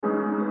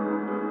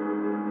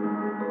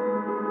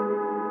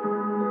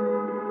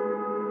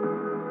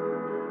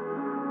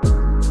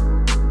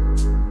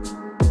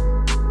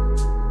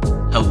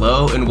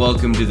Hello and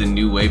welcome to the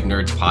New Wave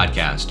Nerds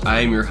podcast.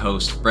 I am your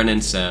host, Brennan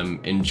Sem,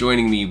 and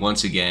joining me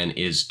once again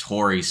is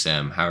Tori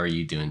Sem. How are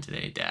you doing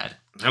today, Dad?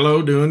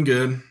 Hello, doing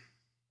good.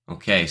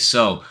 Okay,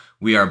 so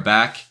we are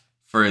back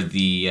for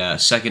the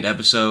second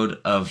episode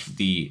of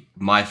the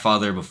My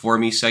Father Before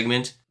Me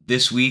segment.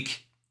 This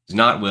week is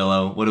not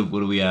Willow. What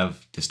do we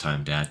have this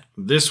time, Dad?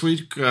 This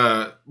week,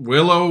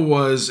 Willow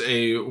was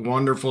a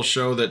wonderful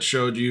show that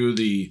showed you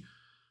the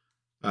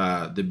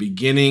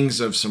beginnings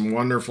of some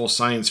wonderful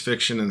science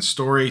fiction and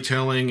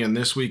storytelling, and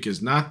this week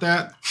is not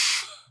that.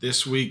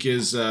 This week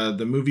is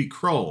the movie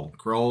Krull.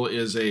 Krull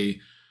is a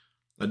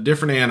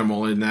different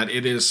animal in that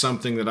it is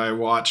something that I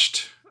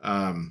watched,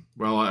 I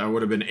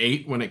would have been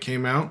 8 when it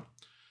came out,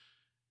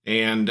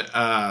 and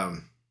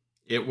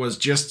it was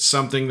just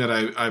something that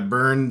I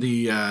burned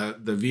the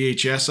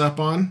VHS up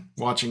on,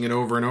 watching it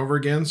over and over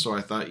again, so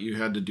I thought you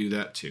had to do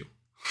that too.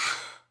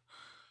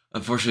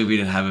 Unfortunately, we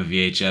didn't have a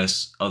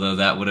VHS, although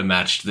that would have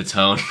matched the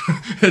tone,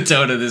 the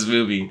tone of this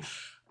movie.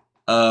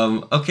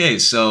 Okay,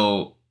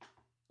 so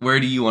where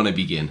do you want to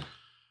begin?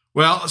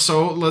 Well,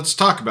 so let's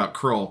talk about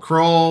Krull.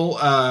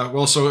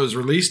 Krull, so it was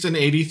released in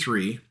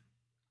 1983.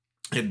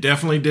 It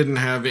definitely didn't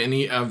have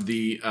any of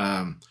the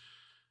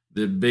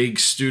big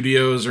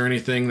studios or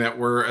anything that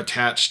were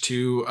attached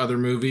to other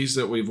movies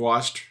that we've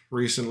watched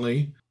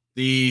recently.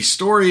 The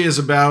story is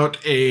about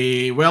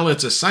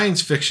it's a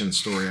science fiction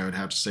story, I would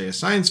have to say, a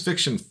science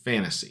fiction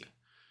fantasy.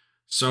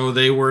 So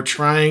they were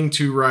trying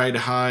to ride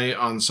high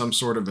on some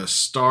sort of a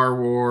Star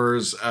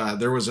Wars.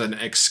 There was an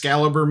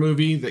Excalibur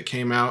movie that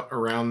came out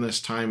around this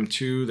time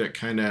too that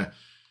kind of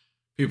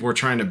people were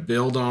trying to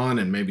build on,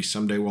 and maybe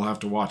someday we'll have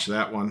to watch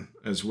that one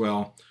as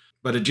well.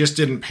 But it just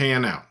didn't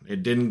pan out.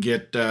 It didn't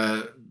get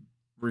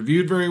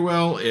reviewed very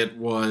well. It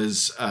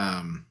was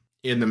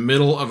in the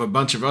middle of a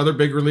bunch of other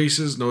big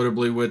releases,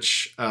 notably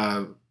which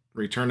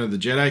Return of the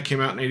Jedi came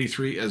out in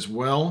 1983 as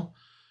well.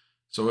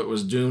 So it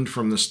was doomed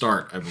from the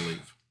start, I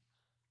believe.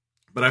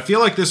 But I feel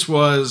like this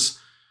was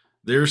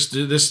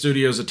this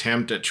studio's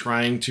attempt at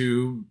trying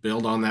to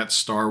build on that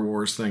Star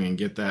Wars thing and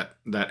get that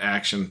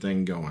action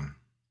thing going.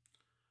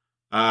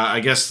 I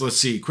guess, let's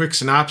see, quick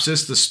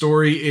synopsis. The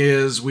story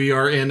is we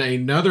are in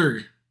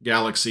another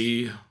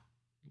galaxy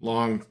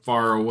long,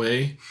 far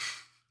away.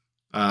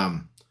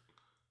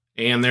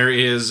 And there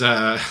is,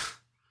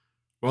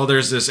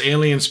 there's this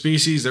alien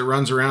species that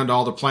runs around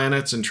all the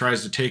planets and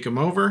tries to take them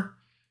over.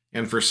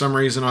 And for some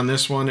reason on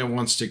this one, it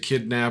wants to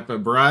kidnap a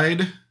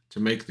bride to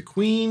make the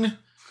queen.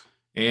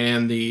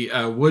 And the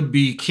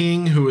would-be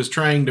king who was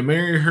trying to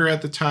marry her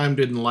at the time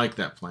didn't like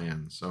that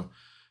plan. So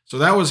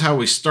that was how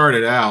we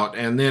started out.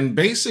 And then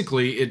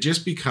basically it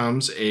just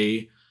becomes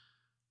a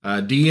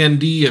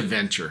D&D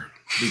adventure.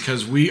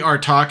 Because we are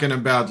talking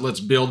about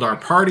let's build our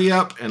party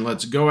up and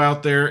let's go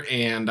out there.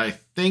 And I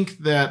think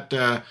that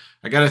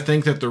I got to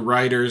think that the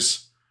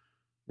writers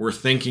were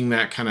thinking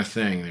that kind of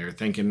thing. They were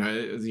thinking,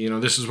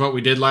 this is what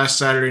we did last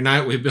Saturday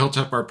night. We built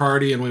up our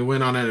party and we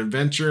went on an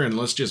adventure, and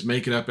let's just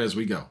make it up as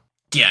we go.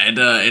 Yeah,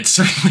 it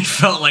certainly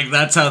felt like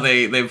that's how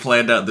they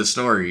planned out the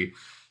story.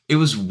 It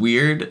was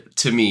weird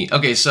to me.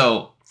 Okay,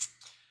 so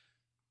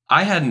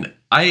I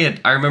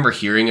remember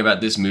hearing about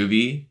this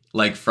movie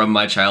like from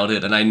my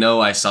childhood, and I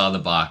know I saw the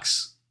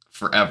box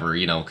forever,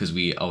 because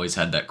we always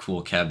had that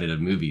cool cabinet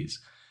of movies.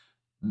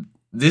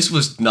 This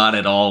was not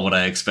at all what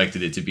I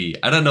expected it to be.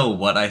 I don't know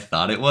what I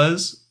thought it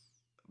was,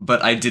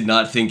 but I did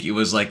not think it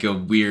was like a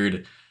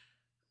weird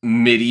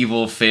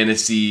medieval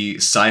fantasy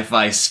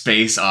sci-fi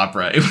space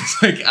opera. It was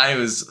like I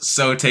was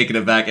so taken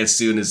aback as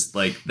soon as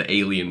like the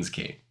aliens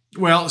came.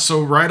 Well,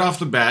 so right off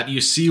the bat, you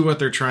see what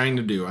they're trying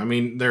to do. I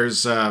mean,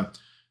 there's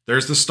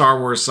the Star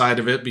Wars side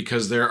of it,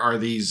 because there are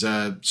these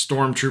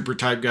stormtrooper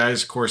type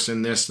guys. Of course,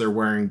 in this, they're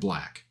wearing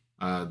black,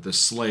 the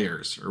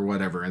Slayers or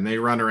whatever, and they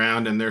run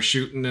around and they're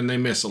shooting and they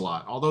miss a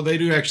lot, although they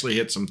do actually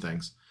hit some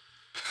things.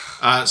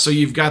 So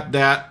you've got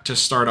that to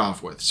start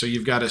off with. So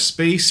you've got a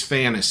space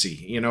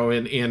fantasy.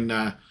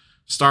 In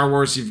Star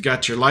Wars, you've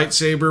got your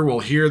lightsaber. Well,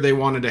 here they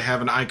wanted to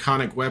have an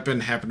iconic weapon,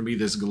 happened to be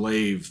this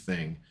glaive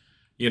thing.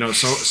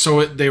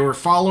 They were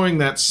following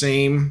that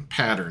same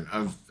pattern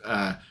of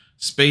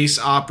space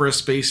opera,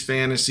 space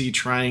fantasy,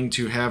 trying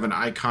to have an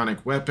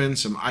iconic weapon,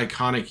 some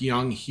iconic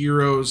young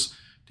heroes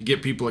to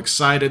get people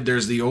excited.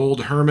 There's the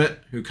old hermit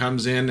who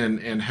comes in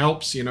and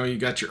helps. You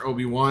got your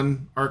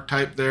Obi-Wan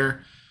archetype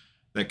there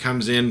that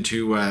comes in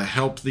to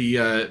help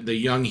the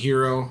young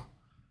hero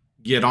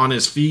get on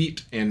his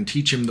feet and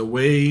teach him the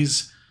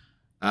ways.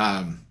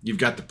 You've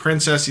got the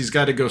princess he's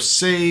got to go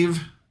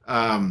save.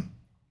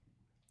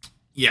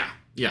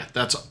 Yeah,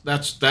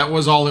 that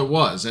was all it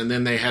was, and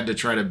then they had to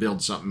try to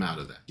build something out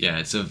of that. Yeah,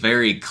 it's a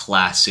very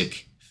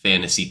classic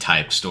fantasy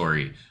type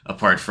story,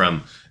 apart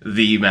from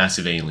the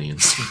massive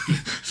aliens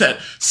that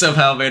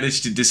somehow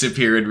managed to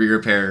disappear and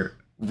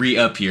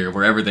reappear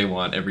wherever they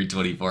want every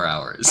 24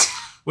 hours.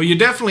 Well, you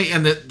definitely,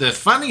 and the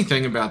funny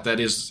thing about that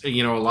is, a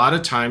lot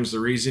of times the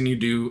reason you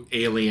do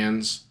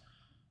aliens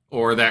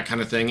or that kind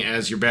of thing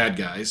as your bad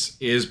guys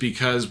is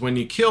because when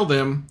you kill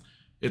them,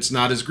 it's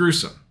not as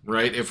gruesome,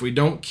 right? If we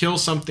don't kill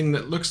something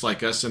that looks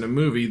like us in a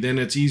movie, then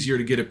it's easier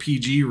to get a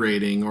PG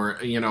rating or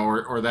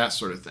that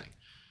sort of thing.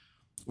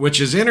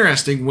 Which is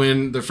interesting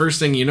when the first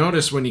thing you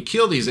notice when you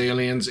kill these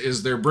aliens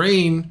is their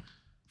brain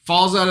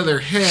falls out of their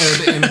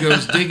head and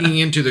goes digging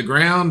into the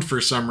ground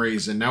for some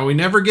reason. Now, we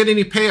never get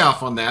any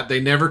payoff on that.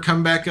 They never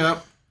come back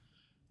up.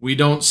 We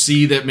don't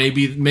see that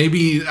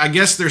maybe I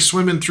guess they're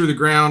swimming through the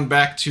ground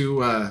back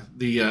to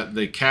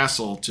the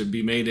castle to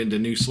be made into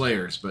new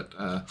Slayers. But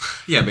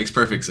yeah, it makes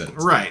perfect sense.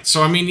 Right.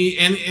 So, I mean,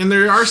 and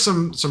there are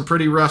some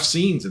pretty rough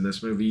scenes in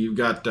this movie. You've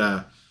got...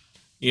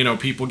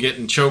 people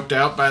getting choked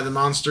out by the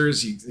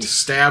monsters,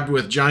 stabbed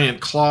with giant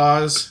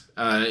claws.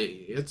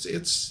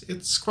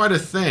 It's quite a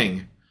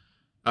thing.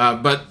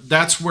 But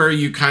that's where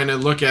you kind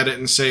of look at it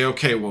and say,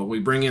 okay, well, we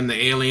bring in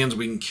the aliens,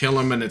 we can kill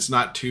them, and it's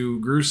not too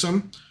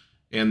gruesome.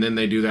 And then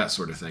they do that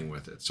sort of thing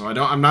with it. So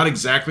I'm not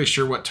exactly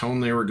sure what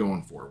tone they were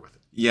going for with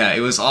it. Yeah, it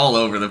was all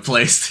over the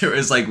place. There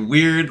was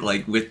weird,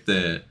 with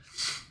the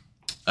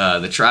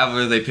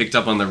traveler they picked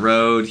up on the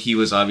road. He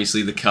was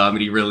obviously the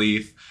comedy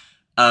relief.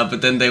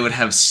 But then they would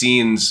have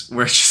scenes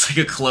where it's just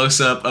a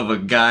close-up of a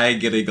guy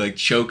getting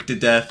choked to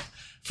death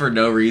for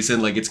no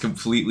reason. It's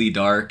completely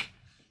dark.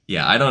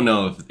 Yeah, I don't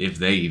know if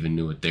they even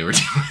knew what they were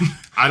doing.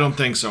 I don't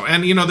think so.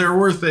 And, there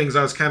were things,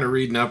 I was kind of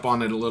reading up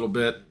on it a little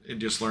bit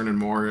and just learning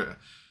more.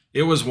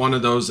 It was one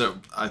of those that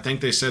I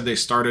think they said they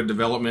started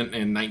development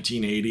in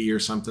 1980 or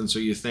something. So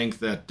you think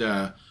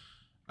that,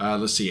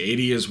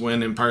 80 is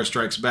when Empire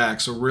Strikes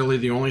Back. So really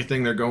the only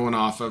thing they're going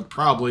off of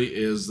probably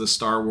is the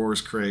Star Wars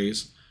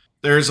craze.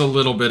 There's a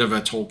little bit of a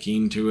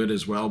Tolkien to it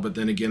as well, but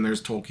then again,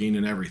 there's Tolkien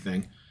and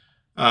everything.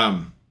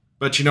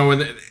 But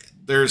when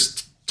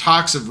there's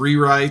talks of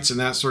rewrites and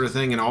that sort of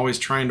thing, and always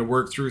trying to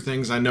work through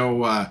things. I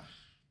know,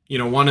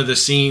 one of the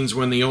scenes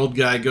when the old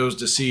guy goes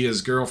to see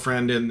his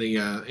girlfriend in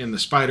the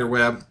spider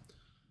web,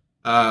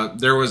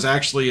 there was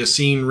actually a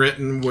scene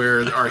written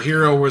where our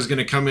hero was going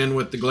to come in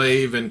with the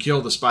glaive and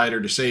kill the spider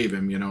to save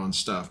him, and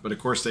stuff. But of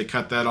course, they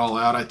cut that all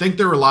out. I think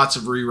there were lots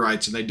of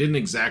rewrites, and they didn't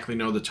exactly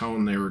know the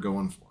tone they were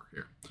going for.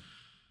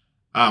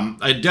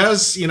 It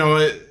does,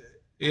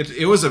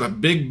 it was a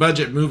big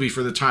budget movie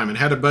for the time. It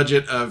had a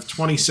budget of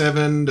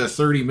 27 to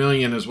 30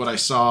 million is what I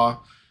saw.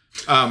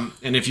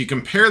 And if you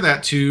compare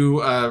that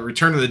to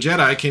Return of the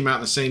Jedi, came out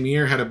in the same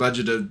year, had a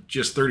budget of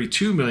just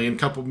 32 million,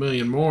 couple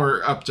million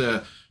more, up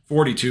to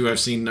 42, I've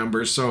seen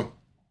numbers. So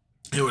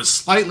it was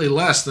slightly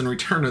less than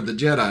Return of the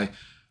Jedi.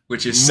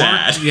 Which is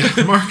sad.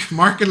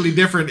 Markedly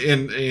different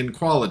in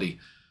quality.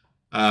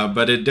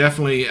 But it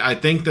definitely, I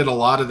think that a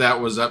lot of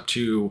that was up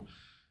to...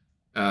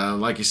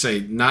 like you say,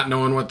 not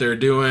knowing what they're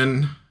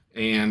doing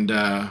and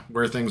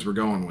where things were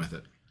going with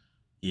it.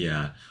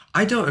 Yeah.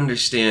 I don't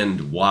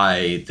understand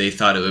why they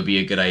thought it would be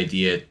a good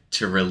idea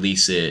to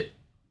release it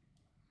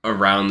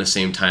around the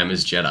same time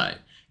as Jedi.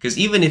 Because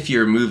even if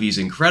your movie's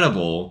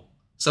incredible,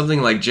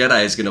 something like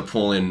Jedi is going to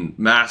pull in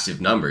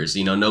massive numbers.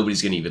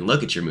 Nobody's going to even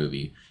look at your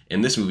movie.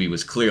 And this movie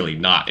was clearly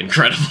not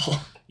incredible.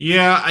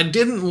 Yeah, I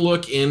didn't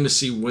look in to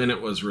see when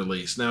it was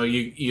released. Now,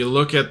 you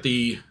look at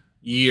the...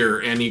 year,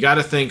 and you got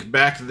to think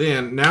back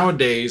then.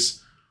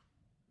 Nowadays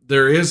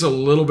there is a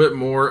little bit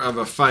more of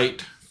a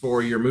fight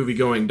for your movie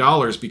going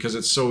dollars because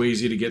it's so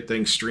easy to get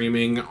things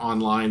streaming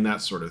online, that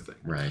sort of thing.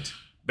 Right.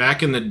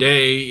 Back in the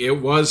day, it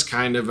was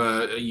kind of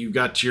you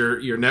got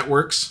your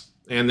networks,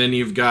 and then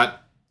you've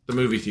got the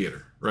movie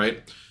theater,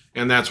 right?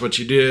 And that's what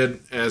you did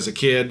as a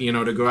kid,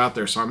 to go out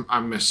there. So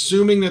I'm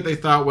assuming that they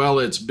thought, well,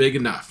 it's big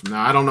enough.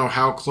 Now, I don't know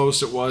how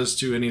close it was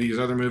to any of these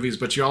other movies,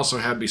 but you also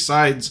had,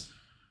 besides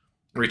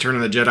Return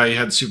of the Jedi, you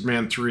had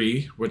Superman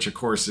 3, which of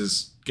course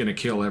is going to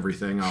kill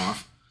everything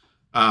off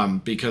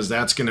because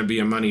that's going to be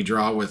a money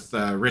draw with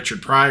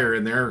Richard Pryor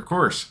in there, of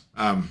course.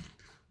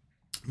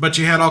 But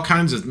you had all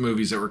kinds of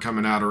movies that were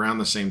coming out around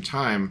the same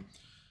time.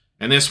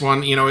 And this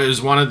one, it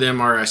was one of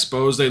them, or I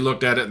suppose they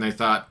looked at it and they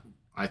thought,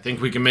 I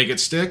think we can make it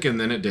stick, and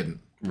then it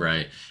didn't.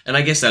 Right. And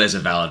I guess that is a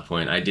valid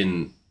point. I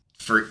didn't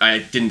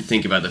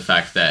think about the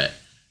fact that,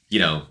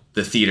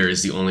 the theater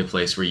is the only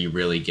place where you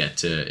really get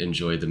to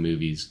enjoy the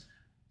movies.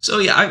 So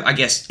yeah, I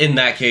guess in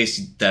that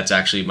case, that's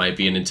actually might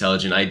be an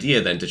intelligent idea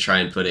then to try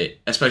and put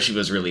it, especially if it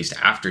was released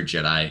after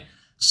Jedi.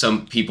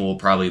 Some people were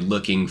probably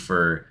looking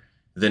for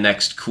the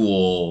next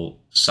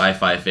cool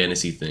sci-fi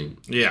fantasy thing.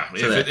 Yeah,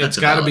 so it's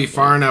got to be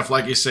far enough,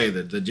 like you say,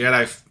 that the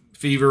Jedi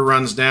fever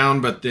runs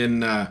down, but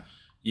then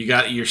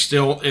you're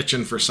still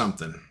itching for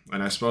something.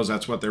 And I suppose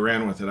that's what they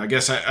ran with it. I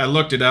guess I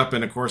looked it up,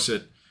 and of course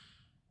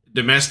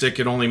domestic,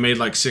 it only made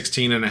like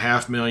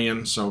 16.5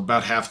 million, so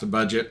about half the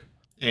budget.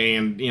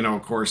 And,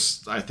 of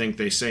course, I think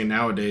they say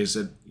nowadays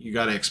that you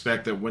got to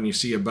expect that when you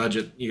see a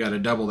budget, you got to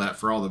double that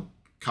for all the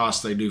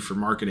costs they do for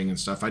marketing and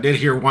stuff. I did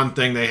hear one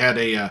thing. They had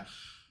a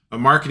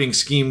marketing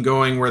scheme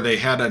going where they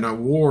had an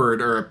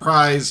award or a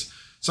prize,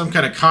 some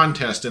kind of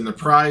contest. And the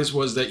prize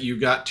was that you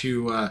got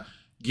to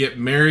get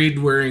married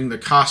wearing the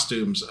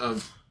costumes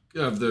of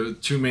the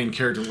two main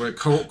characters,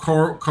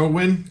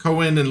 Cohen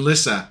and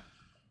Lissa.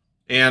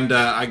 And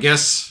I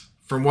guess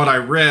from what I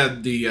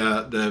read,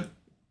 the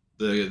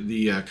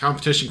the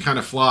competition kind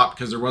of flopped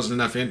because there wasn't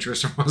enough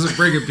interest or wasn't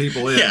bringing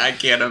people in. Yeah, I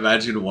can't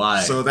imagine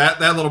why. So that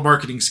little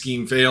marketing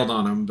scheme failed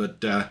on them.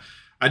 But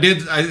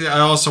I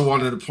also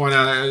wanted to point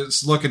out, I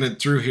was looking it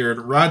through here,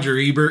 Roger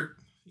Ebert,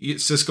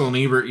 Siskel and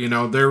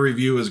Ebert, their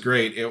review is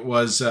great. It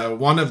was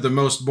one of the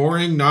most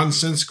boring,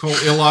 nonsensical,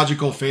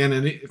 illogical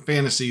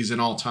fantasies in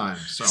all time.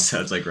 So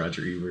sounds like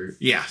Roger Ebert.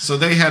 Yeah, so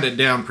they had it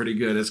down pretty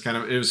good.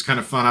 It was kind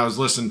of fun. I was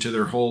listening to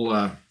their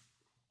whole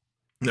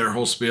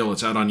spiel.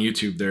 It's out on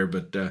YouTube there,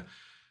 but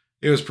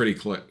it was pretty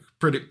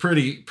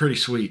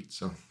sweet.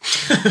 So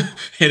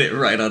hit it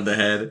right on the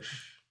head.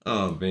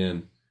 Oh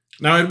man.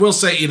 Now, I will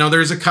say,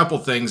 there's a couple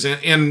things,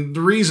 and the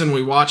reason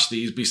we watch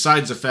these,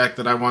 besides the fact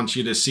that I want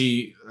you to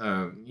see,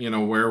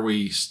 where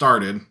we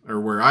started, or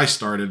where I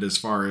started as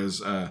far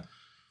as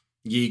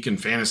geek and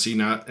fantasy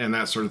nut and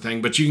that sort of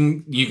thing, but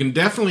you can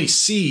definitely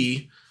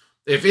see,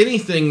 if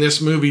anything,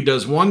 this movie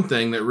does one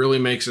thing that really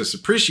makes us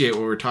appreciate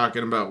what we were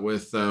talking about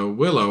with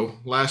Willow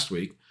last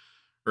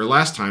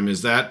time,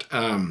 is that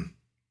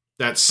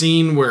that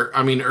scene where,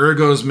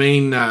 Ergo's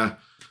main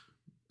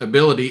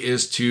ability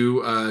is to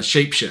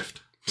shapeshift.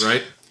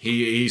 Right,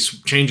 he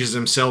changes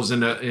himself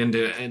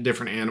into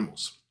different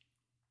animals.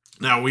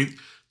 Now, we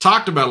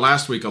talked about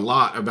last week a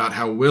lot about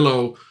how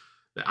Willow,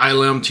 the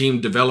ILM team,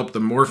 developed the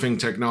morphing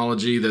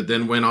technology that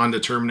then went on to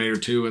Terminator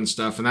 2 and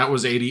stuff, and that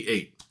was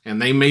 88, and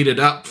they made it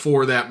up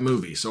for that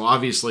movie. So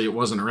obviously, it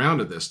wasn't around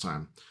at this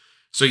time.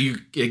 So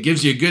it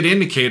gives you a good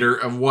indicator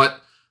of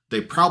what they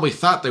probably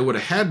thought they would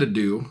have had to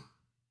do,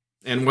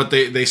 and what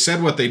they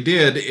said what they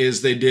did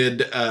is they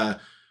did a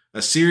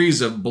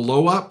series of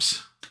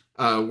blow-ups.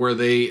 Where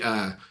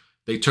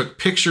they took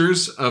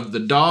pictures of the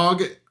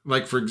dog,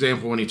 like for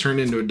example, when he turned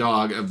into a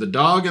dog, of the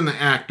dog and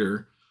the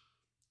actor,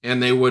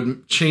 and they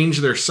would change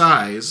their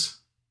size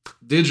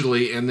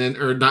digitally, and then,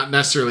 or not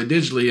necessarily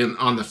digitally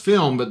on the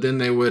film, but then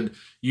they would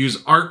use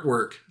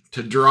artwork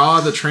to draw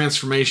the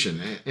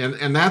transformation,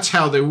 and that's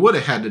how they would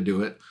have had to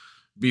do it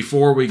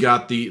before we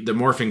got the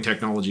morphing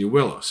technology of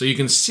Willow. So you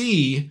can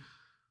see,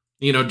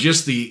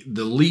 just the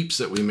leaps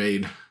that we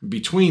made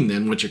between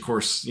then, which of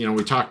course,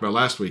 we talked about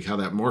last week, how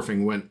that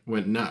morphing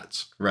went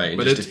nuts. Right.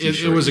 But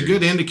it was a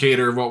good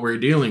indicator of what we're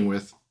dealing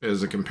with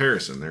as a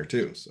comparison there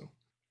too. So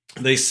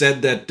they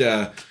said that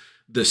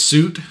the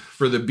suit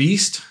for the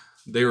Beast,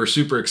 they were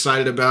super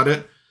excited about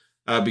it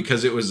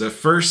because it was the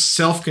first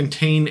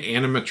self-contained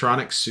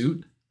animatronic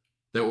suit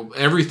that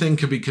everything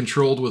could be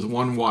controlled with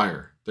one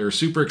wire. They were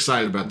super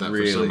excited about that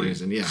for some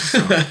reason. Yeah.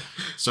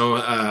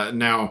 So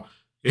now,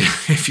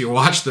 if you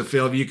watch the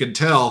film, you can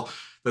tell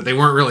that they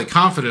weren't really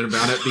confident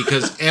about it,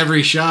 because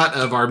every shot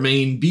of our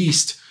main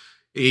Beast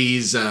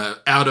is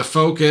out of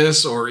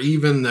focus, or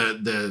even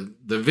the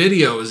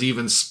video is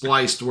even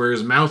spliced where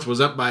his mouth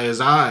was up by his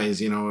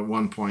eyes, at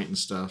one point and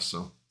stuff.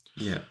 So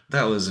yeah,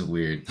 that was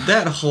weird.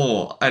 That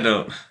whole,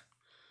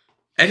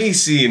 any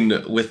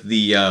scene with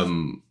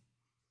the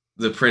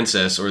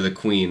princess or the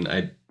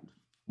queen,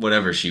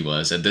 whatever she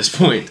was at this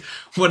point,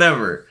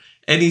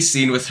 any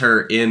scene with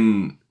her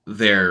in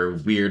their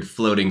weird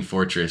floating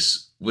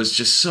fortress was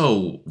just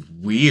so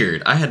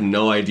weird. I had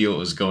no idea what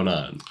was going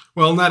on.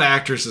 Well, and that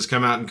actress has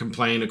come out and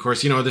complained. Of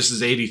course, this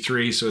is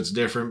 83, so it's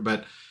different.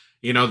 But,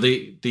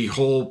 the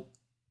whole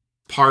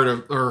part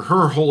of, or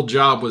her whole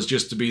job was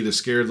just to be the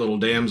scared little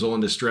damsel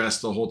in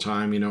distress the whole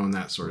time, and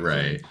that sort of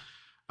thing.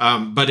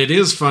 But it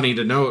is funny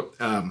to note,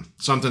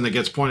 something that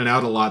gets pointed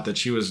out a lot that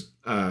she was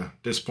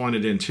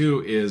disappointed in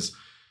too, is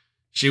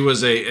she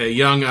was a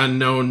young,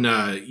 unknown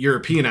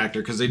European actor,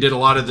 because they did a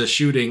lot of the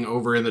shooting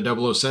over in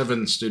the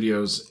 007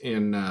 studios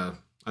in, I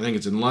think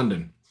it's in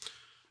London.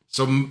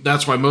 So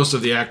that's why most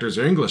of the actors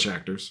are English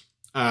actors.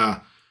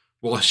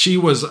 Well, she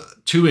was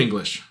too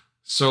English.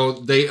 So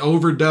they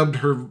overdubbed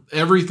her.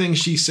 Everything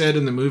she said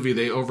in the movie,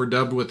 they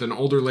overdubbed with an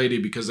older lady,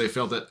 because they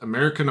felt that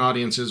American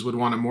audiences would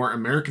want a more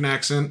American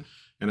accent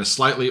and a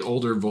slightly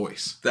older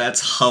voice.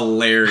 That's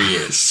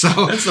hilarious.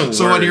 That's the worst.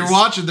 So when you're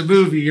watching the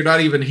movie, you're not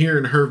even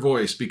hearing her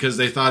voice, because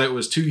they thought it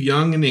was too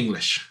young and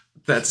English.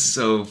 That's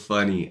so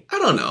funny. I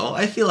don't know.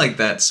 I feel like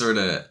that sort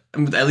of,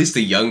 at least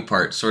the young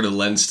part, sort of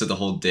lends to the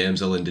whole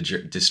damsel in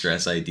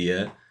distress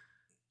idea.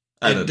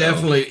 I don't know.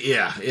 Definitely,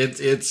 yeah.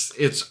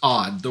 It's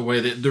odd the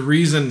way that the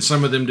reason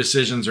some of them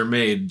decisions are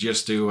made,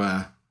 just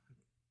to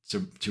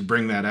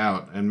bring that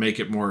out and make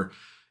it more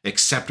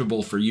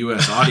acceptable for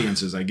U.S.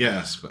 audiences, I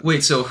guess. But.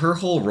 Wait, so her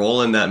whole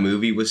role in that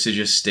movie was to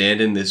just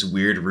stand in this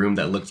weird room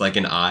that looked like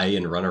an eye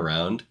and run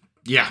around?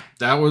 Yeah,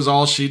 that was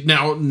all she...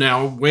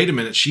 Now, wait a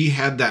minute. She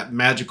had that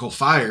magical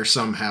fire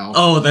somehow.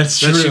 Oh, that's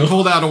true. That she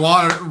pulled out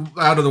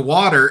of the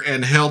water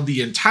and held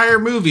the entire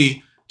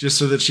movie just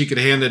so that she could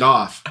hand it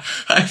off.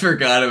 I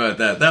forgot about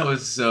that. That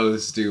was so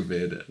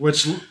stupid.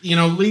 Which,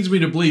 leads me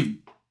to believe,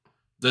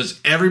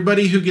 does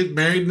everybody who get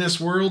married in this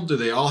world, do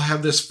they all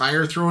have this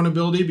fire throwing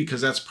ability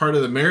because that's part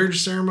of the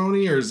marriage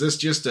ceremony? Or is this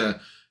just a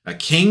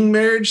king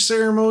marriage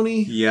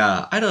ceremony?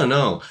 Yeah, I don't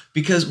know.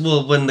 Because,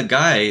 when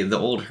the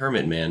old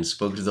hermit man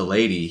spoke to the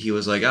lady, he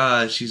was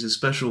like, she's a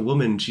special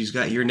woman. She's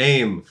got your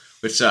name.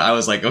 Which I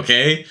was like,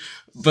 okay.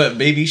 But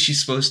maybe she's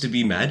supposed to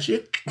be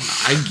magic?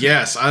 I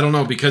guess. I don't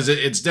know, because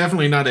it's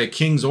definitely not a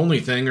king's only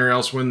thing, or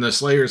else when the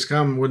Slayers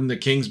come, wouldn't the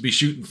kings be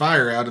shooting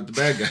fire out at the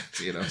bad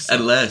guys? So.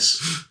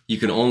 Unless you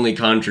can only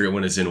conjure it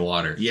when it's in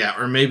water. Yeah,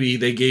 or maybe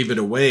they gave it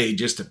away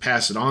just to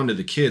pass it on to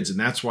the kids, and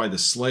that's why the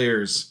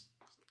Slayers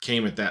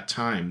came at that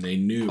time. They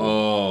knew.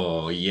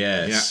 Oh,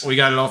 yes. Yeah, we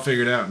got it all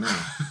figured out now.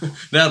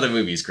 Now the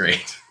movie's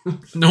great.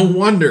 No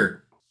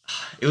wonder.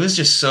 It was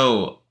just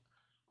so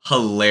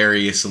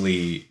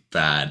hilariously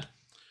bad.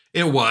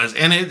 It was,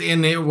 and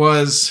it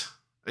was,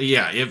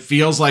 yeah, it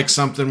feels like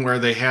something where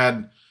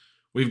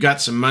we've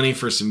got some money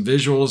for some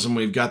visuals, and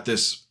we've got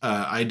this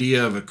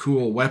idea of a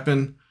cool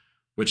weapon,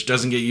 which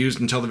doesn't get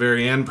used until the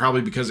very end, probably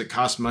because it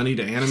costs money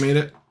to animate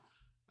it.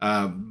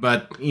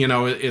 But,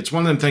 it's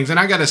one of them things, and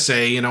I gotta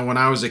say, when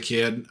I was a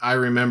kid, I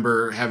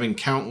remember having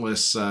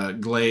countless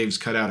glaives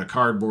cut out of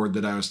cardboard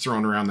that I was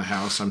throwing around the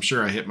house. I'm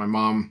sure I hit my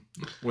mom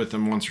with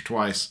them once or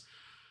twice.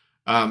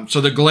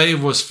 So the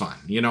glaive was fun.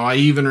 I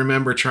even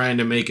remember trying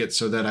to make it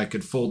so that I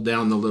could fold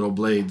down the little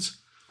blades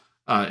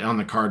on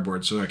the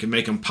cardboard so I could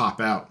make them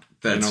pop out.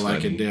 That's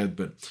like funny. it did.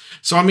 But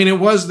so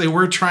they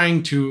were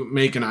trying to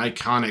make an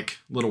iconic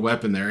little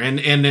weapon there, and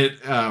it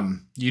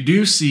you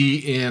do see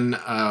in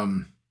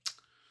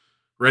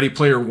Ready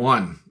Player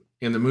One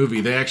in the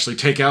movie, they actually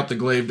take out the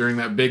glaive during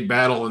that big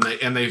battle,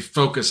 and they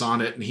focus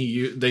on it,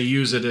 and they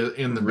use it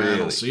in the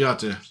battle. So you have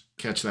to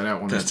catch that out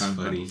one That's time.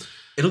 Funny.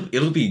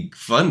 It'll be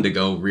fun to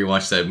go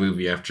rewatch that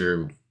movie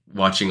after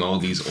watching all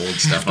these old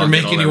stuff. After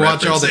making you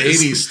watch all the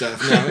 80s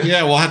stuff. No,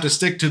 yeah, we'll have to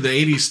stick to the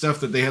 80s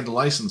stuff that they had the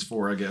license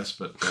for, I guess.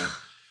 But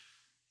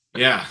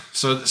yeah,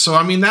 so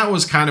that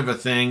was kind of a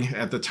thing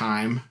at the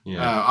time.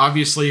 Yeah.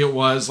 Obviously, it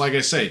was, like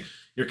I say,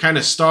 you're kind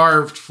of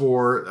starved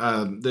for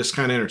this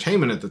kind of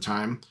entertainment at the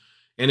time.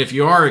 And if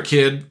you are a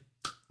kid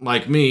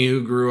like me,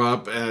 who grew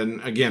up, and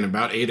again,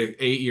 about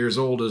 8 years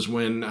old is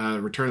when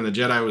Return of the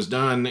Jedi was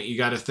done, you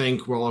got to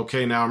think, well,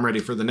 okay, now I'm ready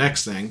for the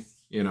next thing,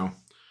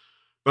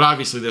 But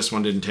obviously this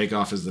one didn't take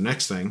off as the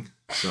next thing,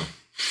 so.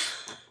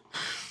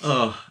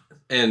 Oh,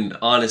 and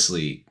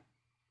honestly,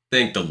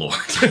 thank the Lord.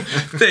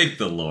 Thank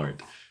the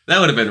Lord.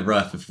 That would have been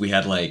rough if we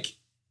had, like,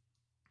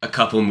 a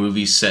couple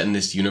movies set in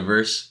this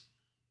universe.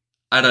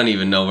 I don't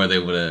even know where they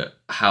would have...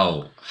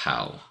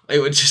 How? It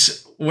would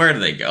just... Where do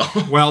they go?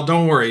 Well,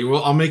 don't worry.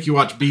 I'll make you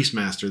watch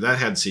Beastmaster. That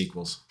had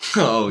sequels.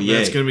 Oh, yeah.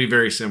 It's going to be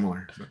very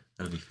similar.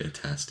 That'd be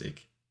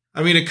fantastic.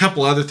 I mean, a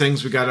couple other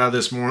things we got out of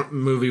this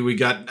movie. We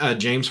got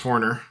James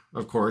Horner,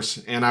 of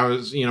course. And I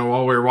was,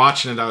 while we were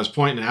watching it, I was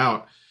pointing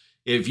out,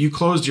 if you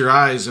closed your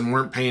eyes and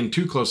weren't paying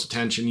too close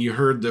attention, you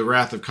heard the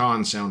Wrath of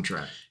Khan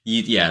soundtrack.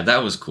 Yeah,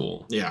 that was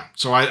cool. Yeah.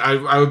 So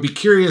I would be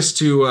curious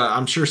to,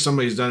 I'm sure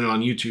somebody's done it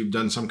on YouTube,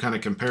 done some kind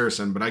of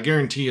comparison, but I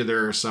guarantee you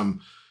there are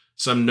some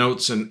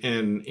notes in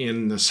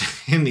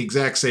the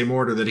exact same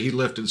order that he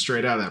lifted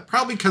straight out of that.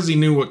 Probably because he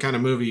knew what kind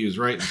of movie he was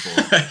writing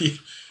for.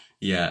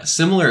 Yeah,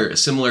 similar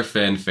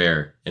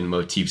fanfare and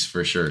motifs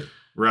for sure.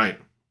 Right.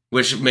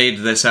 Which made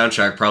the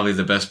soundtrack probably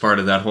the best part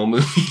of that whole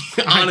movie,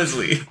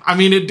 honestly. I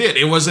mean, it did.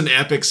 It was an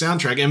epic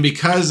soundtrack. And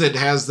because it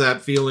has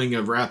that feeling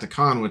of Wrath of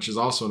Khan, which is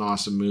also an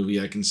awesome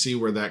movie, I can see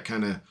where that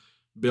kind of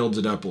builds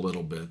it up a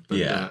little bit. But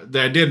yeah.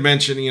 I did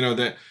mention,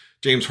 that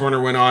James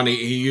Horner went on,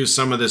 he used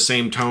some of the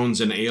same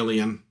tones in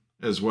Alien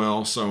as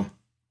well.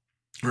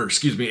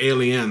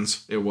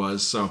 Aliens it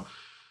was. So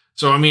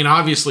I mean,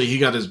 obviously he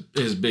got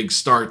his big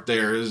start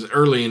there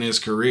early in his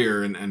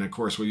career. And of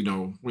course, we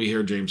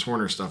hear James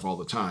Horner stuff all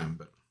the time,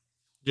 but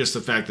just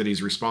the fact that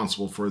he's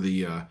responsible for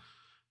the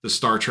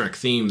Star Trek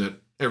theme that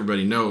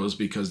everybody knows,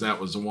 because that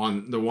was the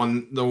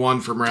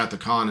one from Wrath of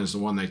Khan is the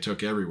one they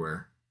took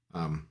everywhere.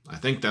 I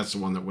think that's the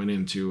one that went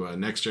into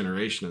Next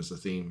Generation as the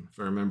theme, if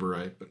I remember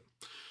right.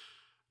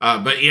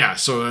 But yeah,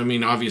 so I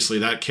mean, obviously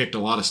that kicked a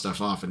lot of stuff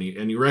off, and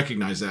you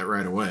recognize that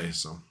right away.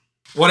 So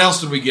what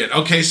else did we get?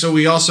 Okay, so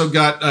we also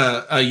got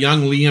a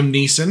young Liam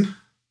Neeson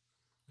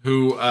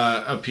who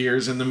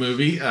appears in the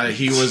movie.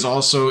 He was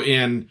also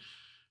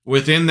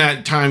within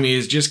that time, he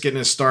is just getting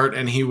his start,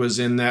 and he was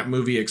in that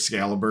movie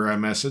Excalibur I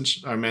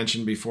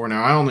mentioned before.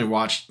 Now, I only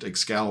watched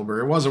Excalibur.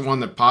 It wasn't one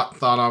that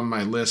thought on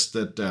my list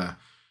that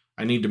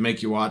I need to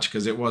make you watch,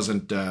 because it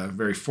wasn't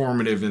very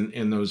formative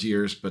in those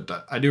years,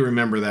 but I do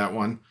remember that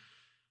one.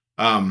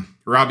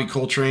 Robbie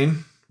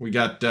Coltrane. We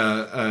got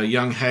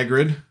young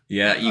Hagrid.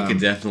 Yeah, you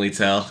could definitely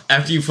tell.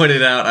 After you put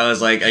it out, I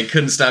was like, I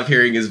couldn't stop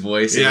hearing his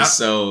voice. Yeah.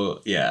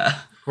 So, yeah.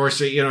 Of course,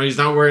 he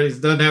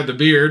doesn't have the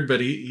beard, but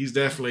he's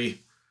definitely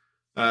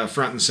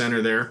front and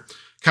center there.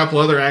 A couple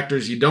other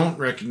actors you don't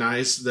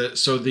recognize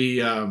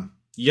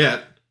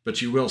yet,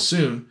 but you will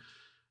soon.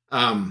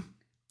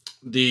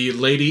 The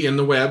lady in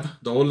the web,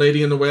 the old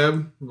lady in the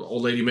web,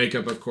 old lady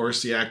makeup, of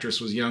course. The actress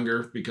was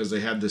younger because they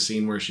had the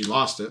scene where she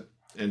lost it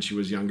and she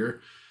was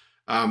younger.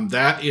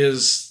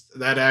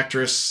 That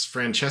actress,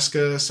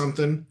 Francesca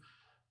something,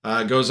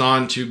 goes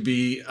on to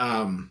be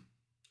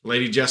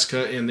Lady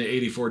Jessica in the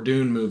 84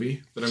 Dune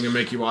movie that I'm going to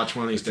make you watch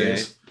one of these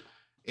days.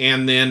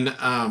 And then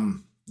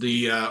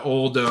the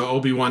old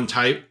Obi-Wan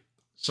type,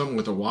 something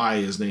with a Y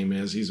his name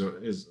is. He's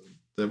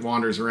that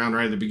wanders around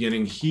right at the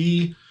beginning.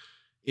 He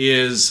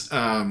is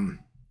Thufir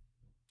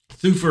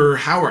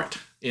Howard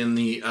in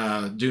the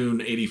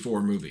Dune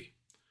 84 movie.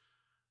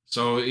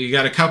 So you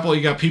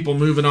got people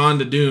moving on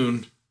to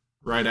Dune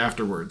right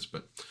afterwards.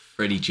 But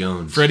Freddie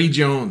Jones. Freddie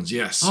Jones,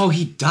 yes. Oh,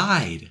 he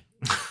died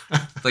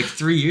like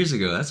 3 years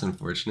ago. That's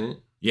unfortunate.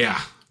 Yeah.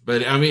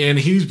 But I mean, and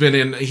he's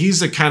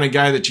the kind of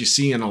guy that you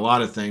see in a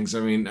lot of things. I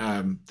mean,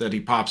 that he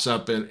pops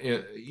up and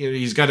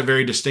he's got a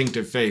very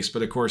distinctive face.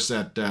 But of course,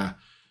 that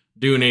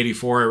Dune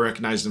 84, I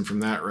recognized him from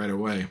that right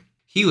away.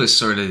 He was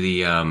sort of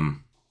the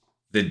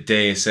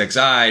Deus Ex.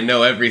 I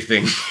know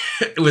everything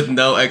with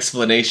no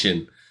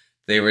explanation.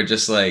 They were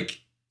just like,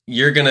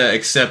 you're going to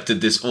accept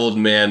that this old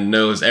man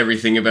knows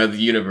everything about the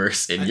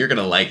universe and you're going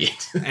to like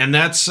it. And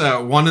that's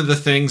one of the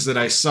things that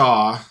I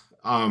saw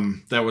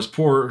that was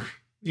poor.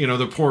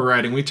 The poor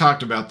writing. We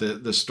talked about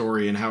the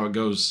story and how it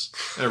goes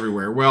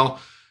everywhere. Well,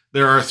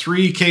 there are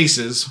 3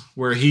 cases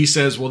where he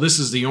says, well, this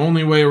is the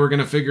only way we're going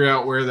to figure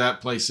out where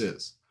that place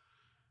is.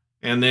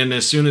 And then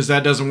as soon as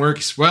that doesn't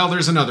work, well,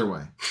 there's another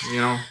way.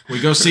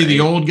 We go see the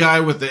old guy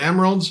with the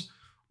emeralds,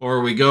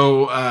 or we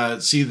go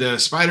see the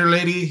spider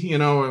lady,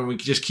 and we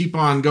just keep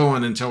on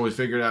going until we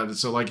figure it out.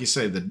 So like you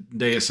say, the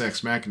Deus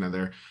Ex Machina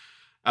there.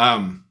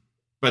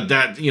 But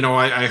that,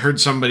 I heard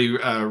somebody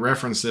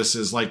reference this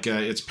as like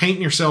it's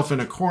painting yourself in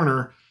a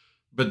corner,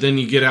 but then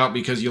you get out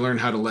because you learn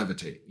how to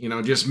levitate.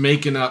 Just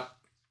making up.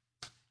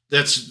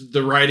 That's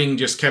the writing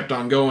just kept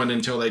on going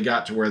until they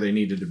got to where they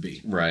needed to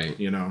be. Right.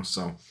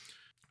 So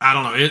I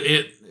don't know.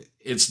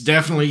 It's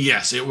definitely,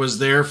 yes, it was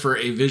there for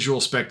a visual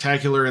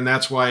spectacular, and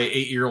that's why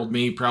 8-year-old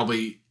me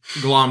probably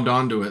glommed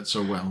onto it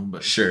so well.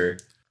 But sure.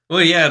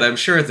 Well, yeah, and I'm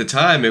sure at the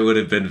time it would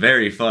have been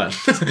very fun.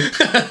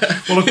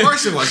 Well, of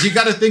course it was. You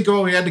got to think of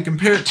what we had to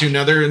compare it to.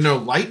 Now, there are no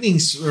lightning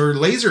or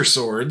laser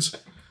swords.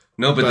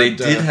 No, but they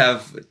did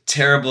have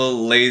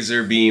terrible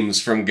laser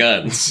beams from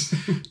guns.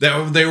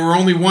 They were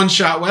only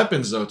one-shot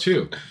weapons, though,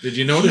 too. Did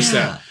you notice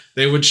that?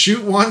 They would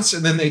shoot once,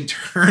 and then they'd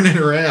turn it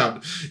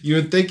around. You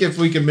would think if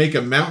we can make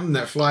a mountain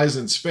that flies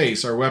in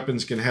space, our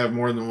weapons can have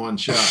more than one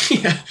shot.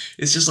 Yeah,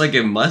 it's just like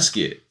a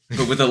musket,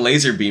 but with a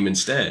laser beam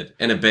instead,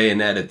 and a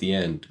bayonet at the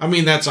end. I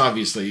mean, that's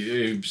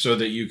obviously so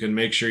that you can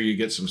make sure you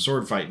get some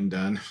sword fighting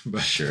done.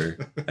 But sure,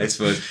 I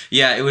suppose.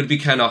 Yeah, it would be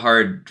kind of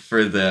hard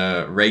for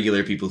the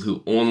regular people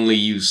who only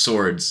use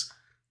swords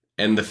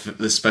and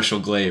the special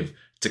glaive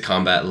to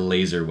combat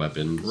laser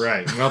weapons.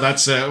 Right. Well,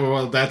 that's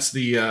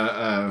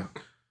the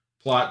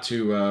plot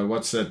to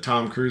what's that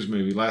Tom Cruise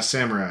movie, Last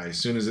Samurai. As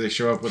soon as they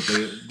show up with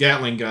the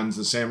Gatling guns,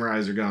 the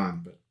samurais are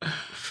gone. But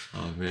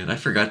oh man, I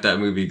forgot that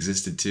movie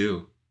existed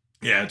too.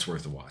 Yeah, it's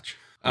worth a watch.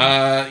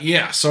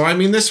 So I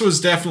mean, this was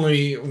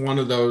definitely one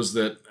of those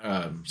that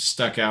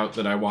stuck out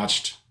that I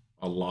watched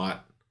a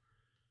lot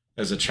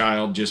as a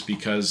child, just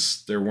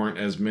because there weren't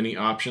as many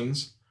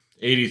options.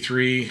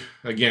 83,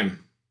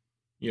 again,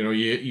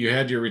 you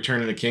had your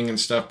Return of the King and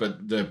stuff,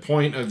 but the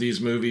point of these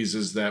movies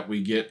is that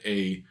we get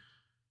a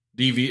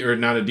DVD, or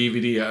not a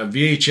DVD, a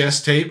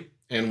VHS tape,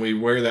 and we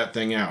wear that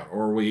thing out,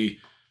 or we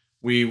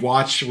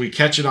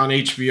catch it on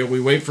HBO.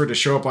 We wait for it to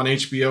show up on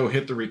HBO,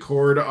 hit the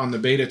record on the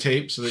beta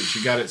tape so that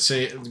you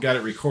got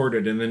it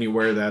recorded, and then you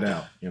wear that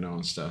out,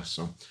 and stuff.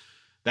 So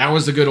that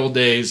was the good old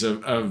days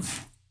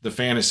of the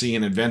fantasy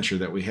and adventure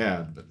that we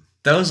had. But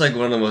that was like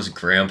one of the most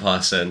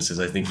grandpa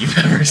sentences I think you've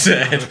ever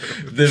said.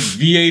 The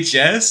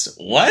VHS?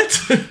 What?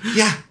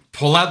 Yeah.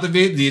 Pull out the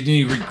video,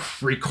 you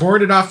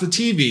record it off the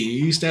TV.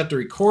 You used to have to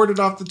record it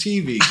off the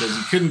TV because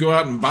you couldn't go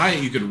out and buy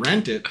it. You could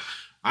rent it.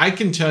 I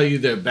can tell you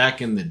that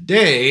back in the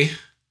day,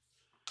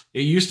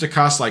 it used to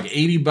cost like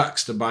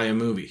 $80 to buy a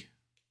movie.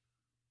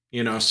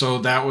 So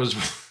that was,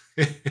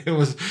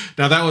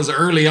 that was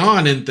early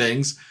on in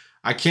things.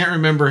 I can't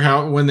remember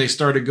when they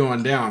started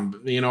going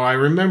down. I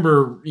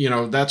remember,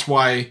 that's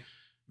why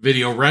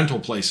video rental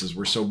places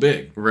were so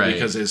big. Right.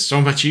 Because it's so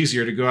much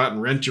easier to go out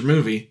and rent your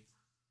movie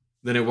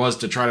than it was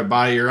to try to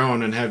buy your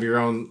own and have your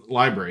own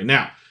library.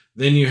 Now,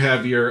 then you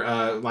have your,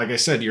 like I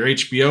said, your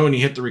HBO, and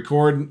you hit the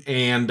record,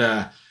 and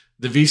the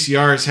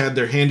VCRs had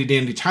their handy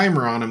dandy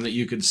timer on them that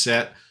you could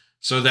set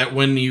so that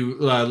when you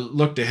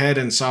looked ahead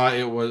and saw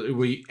it was,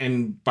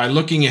 and by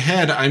looking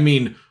ahead, I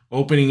mean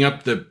opening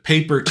up the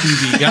paper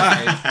TV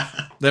guide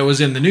that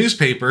was in the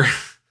newspaper,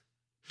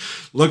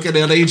 looking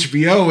at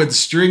HBO and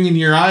stringing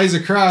your eyes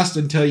across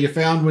until you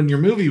found when your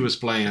movie was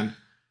playing.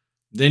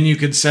 Then you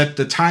could set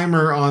the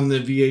timer on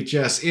the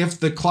VHS if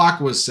the clock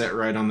was set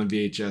right on the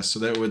VHS, so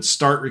that it would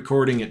start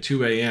recording at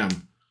 2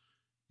 a.m.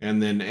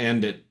 and then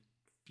end at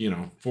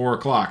 4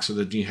 o'clock, so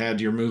that you had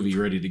your movie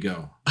ready to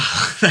go.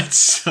 That's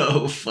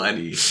so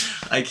funny.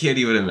 I can't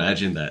even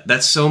imagine that.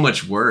 That's so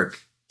much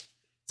work.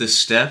 The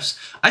steps.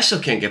 I still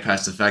can't get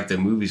past the fact that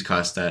movies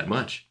cost that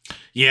much.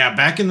 Yeah,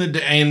 back in the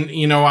day,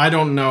 and I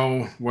don't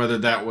know whether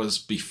that was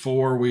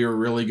before we were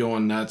really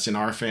going nuts in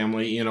our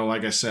family.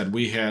 Like I said,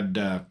 we had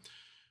the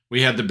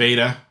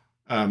beta.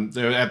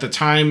 At the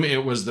time,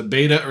 it was the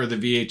beta or the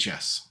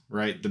VHS,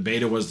 right? The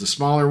beta was the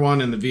smaller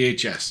one, and the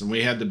VHS, and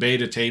we had the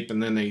beta tape,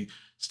 and then they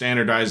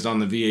standardized on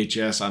the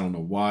VHS. I don't know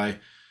why,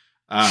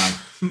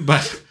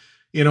 but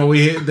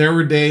there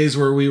were days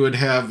where we would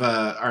have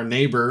our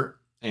neighbor,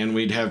 and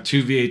we'd have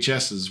two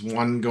VHSs,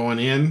 one going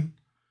in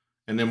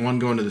and then one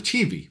going to the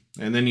TV.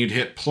 And then you'd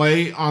hit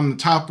play on the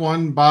top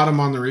one, bottom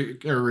on the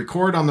or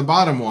record on the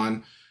bottom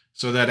one,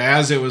 so that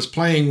as it was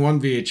playing one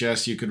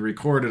VHS, you could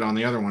record it on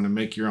the other one and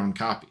make your own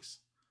copies.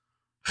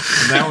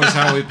 And that was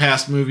how we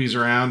passed movies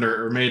around,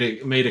 or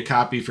made a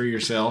copy for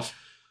yourself.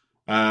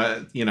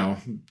 That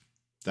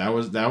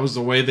was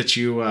the way that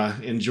you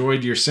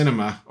enjoyed your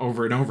cinema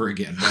over and over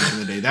again back in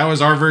the day. That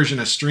was our version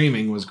of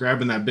streaming, was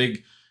grabbing that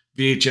big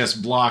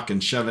VHS block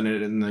and shoving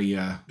it in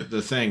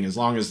the thing, as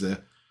long as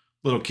the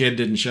little kid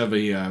didn't shove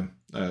a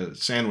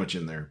sandwich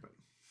in there.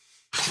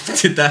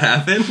 Did that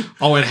happen?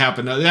 Oh, it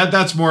happened.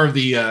 That's more of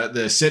the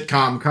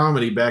sitcom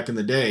comedy back in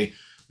the day.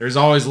 There's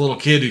always a little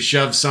kid who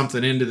shoves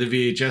something into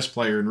the VHS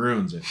player and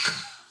ruins it.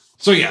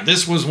 So yeah,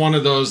 this was one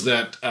of those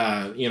that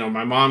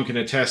my mom can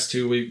attest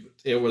to.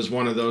 It was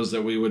one of those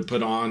that we would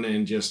put on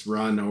and just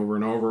run over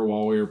and over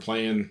while we were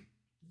playing,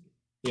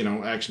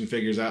 action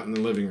figures out in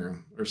the living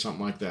room or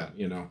something like that.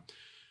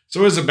 So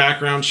it was a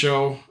background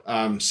show,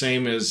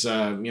 same as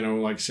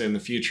like I said, in the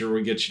future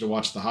we get you to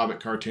watch the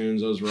Hobbit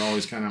cartoons. Those were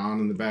always kind of on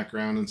in the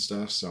background and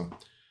stuff. So,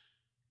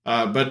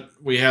 but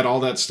we had all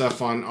that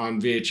stuff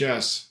on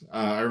VHS.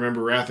 I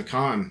remember Wrath of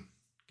Khan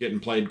getting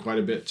played quite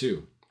a bit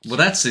too. Well,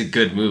 that's a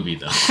good movie,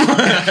 though.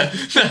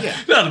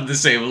 Not at the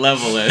same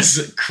level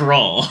as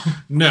Krull.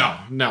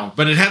 No.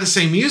 But it had the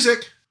same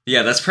music.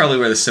 Yeah, that's probably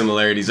where the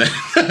similarities are.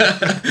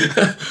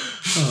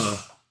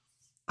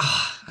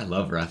 I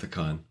love Wrath of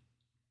Khan.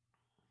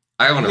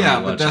 I want to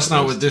but that's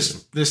not what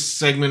this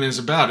segment is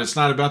about. It's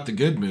not about the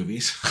good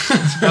movies.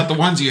 It's about the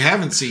ones you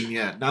haven't seen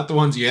yet, not the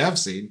ones you have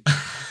seen.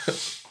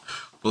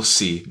 We'll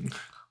see.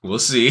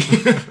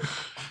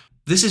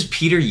 This is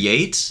Peter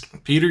Yates?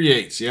 Peter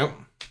Yates, yep.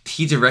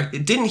 He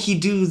directed. Didn't he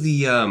do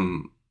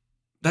the?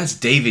 That's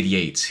David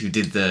Yates who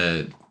did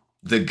the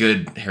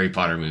good Harry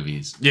Potter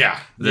movies. Yeah,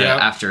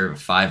 after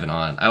 5 and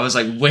on. I was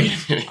like, wait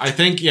a minute. I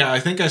think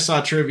I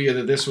saw trivia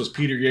that this was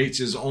Peter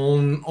Yates'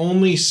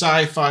 only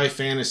sci-fi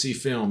fantasy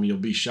film. You'll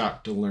be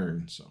shocked to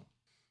learn. So.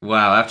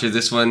 Wow. After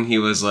this one, he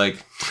was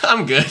like,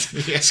 "I'm good."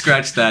 Yeah.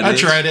 Scratch that. I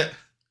tried it.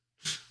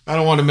 I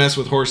don't want to mess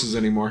with horses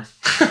anymore.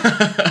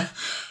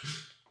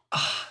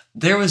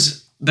 There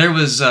was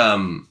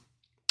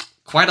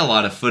quite a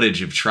lot of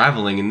footage of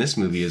traveling in this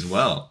movie as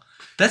well.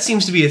 That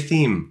seems to be a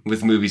theme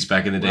with movies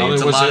back in the day. Well,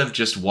 it's a lot of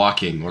just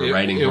walking or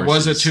riding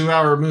horses. It was a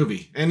 2-hour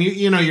movie. And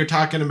you're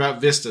talking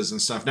about vistas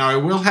and stuff. Now, I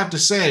will have to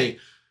say,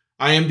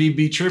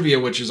 IMDb trivia,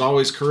 which is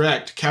always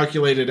correct,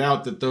 calculated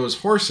out that those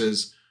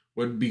horses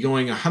would be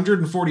going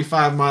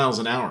 145 miles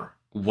an hour.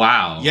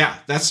 Wow. Yeah,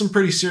 that's some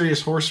pretty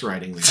serious horse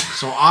riding there.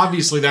 So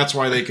obviously that's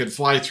why they could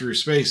fly through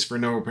space for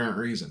no apparent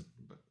reason.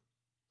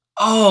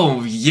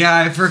 Oh, yeah,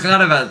 I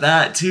forgot about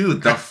that, too.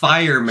 The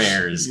fire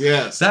mares.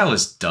 Yes. That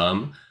was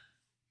dumb.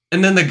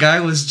 And then the guy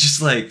was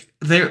just like,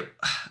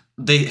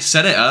 they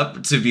set it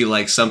up to be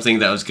like something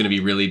that was going to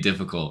be really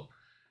difficult.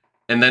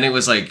 And then it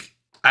was like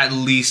at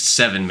least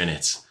 7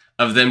 minutes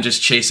of them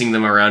just chasing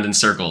them around in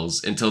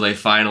circles until they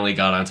finally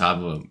got on top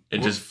of them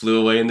and just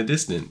flew away in the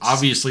distance.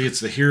 Obviously, it's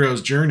the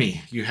hero's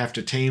journey. You have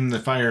to tame the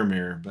fire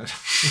mare. But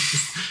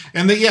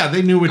and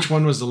they knew which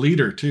one was the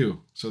leader,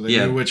 too. So they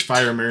knew which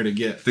fire mare to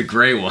get. The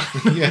gray one.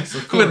 Yes,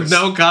 of course. With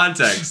no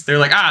context. They're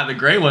like, the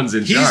gray one's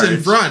in charge. He's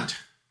in front.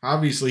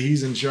 Obviously,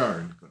 he's in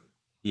charge.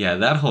 Yeah,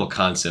 that whole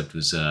concept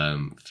was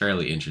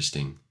fairly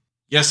interesting.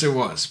 Yes, it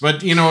was.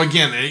 But,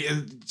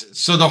 again,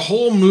 so the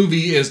whole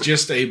movie is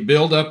just a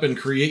build up and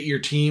create your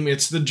team.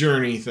 It's the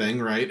journey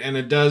thing, right? And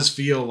it does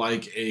feel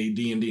like a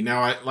D&D.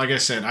 Now, like I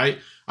said,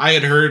 I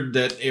had heard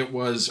that it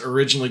was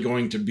originally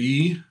going to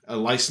be a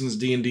licensed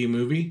D&D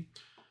movie,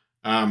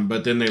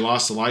 but then they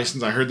lost the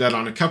license. I heard that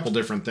on a couple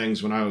different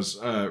things when I was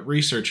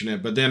researching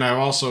it. But then I've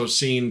also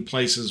seen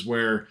places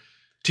where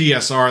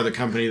TSR, the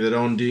company that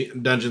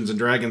owned Dungeons and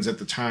Dragons at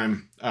the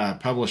time,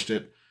 published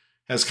it,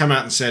 has come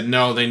out and said,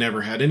 no, they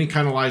never had any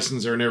kind of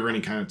license or never any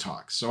kind of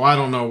talks. So I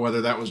don't know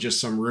whether that was just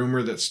some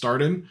rumor that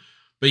started,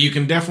 but you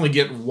can definitely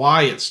get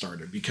why it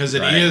started, because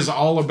it is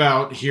all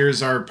about,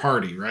 here's our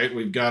party, right?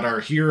 We've got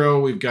our hero,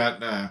 we've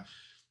got,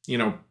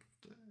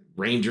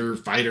 ranger,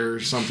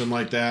 fighter, something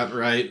like that,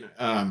 right?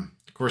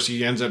 Of course,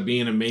 he ends up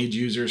being a mage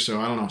user,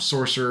 so I don't know,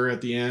 sorcerer at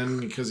the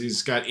end, because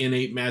he's got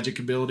innate magic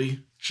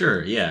ability.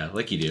 Sure, yeah,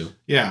 like you do.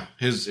 Yeah,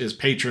 his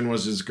patron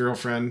was his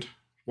girlfriend,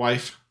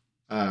 wife,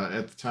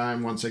 at the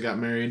time, once they got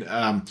married.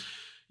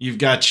 You've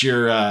got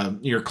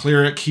your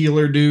cleric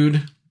healer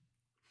dude,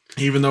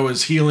 even though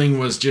his healing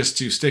was just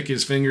to stick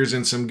his fingers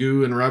in some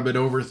goo and rub it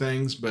over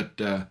things, but,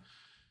 the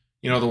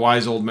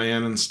wise old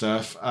man and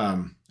stuff.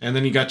 And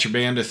then you got your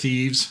band of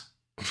thieves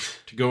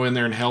to go in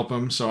there and help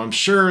him. So I'm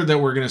sure that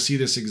we're going to see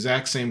this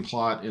exact same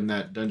plot in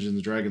that Dungeons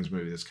and Dragons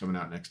movie that's coming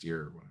out next year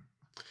or whatever.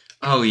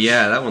 Oh,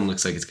 yeah, that one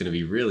looks like it's going to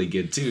be really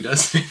good, too,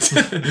 doesn't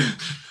it?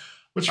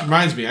 Which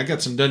reminds me, I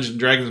got some Dungeons and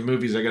Dragons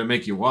movies I got to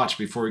make you watch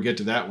before we get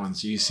to that one,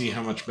 so you see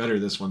how much better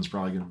this one's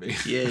probably going to be.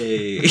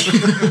 Yay.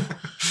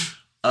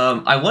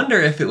 I wonder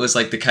if it was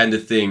like the kind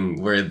of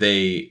thing where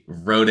they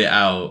wrote it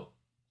out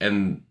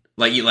and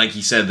like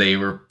you said,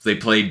 they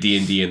played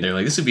D&D, and they're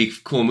like, this would be a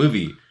cool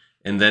movie.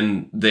 And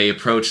then they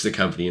approached the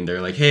company, and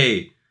they're like,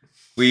 hey,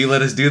 will you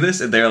let us do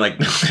this? And they're like,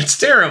 no, that's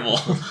terrible.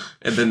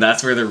 And then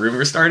that's where the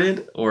rumor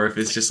started, or if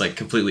it's just like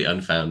completely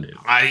unfounded.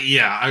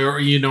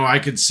 I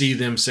could see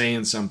them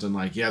saying something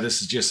like, yeah,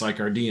 this is just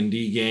like our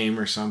D&D game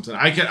or something.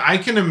 I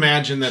can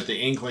imagine that the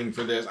inkling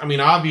for this, I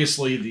mean,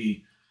 obviously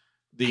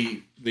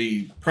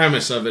the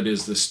premise of it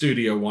is the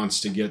studio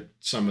wants to get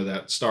some of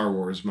that Star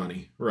Wars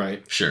money,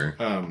 right? Sure.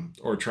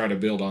 Or try to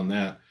build on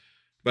that.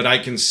 But I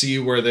can see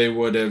where they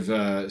would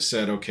have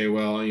said, okay,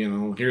 well,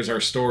 here's our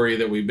story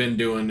that we've been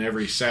doing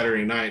every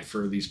Saturday night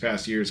for these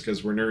past years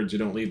because we're nerds who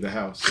don't leave the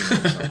house.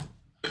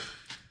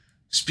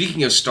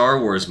 Speaking of Star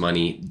Wars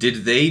money,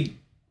 did they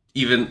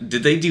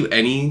do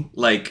any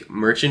like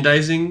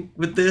merchandising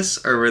with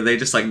this, or were they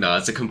just like, no,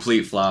 it's a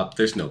complete flop.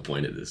 There's no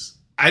point in this.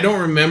 I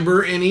don't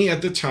remember any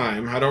at the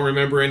time. I don't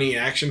remember any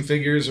action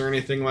figures or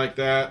anything like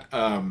that.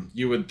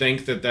 You would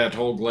think that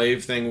whole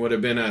glaive thing would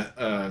have been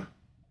a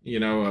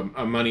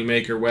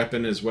moneymaker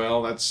weapon as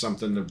well. That's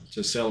something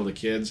to sell to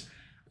kids.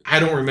 I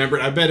don't remember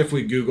it. I bet if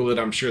we Google it,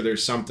 I'm sure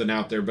there's something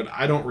out there, but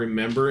I don't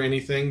remember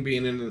anything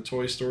being in the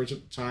toy stores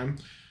at the time.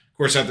 Of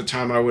course, at the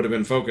time, I would have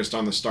been focused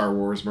on the Star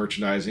Wars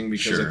merchandising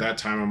because At that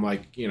time, I'm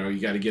like, you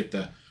got to get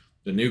the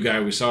new guy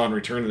we saw in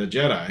Return of the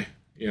Jedi,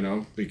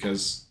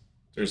 because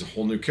there's a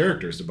whole new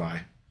characters to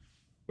buy,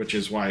 which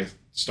is why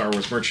Star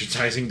Wars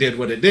merchandising did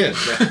what it did.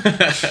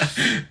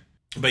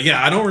 But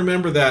yeah, I don't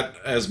remember that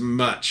as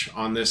much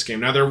on this game.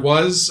 Now, there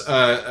was,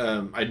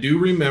 I do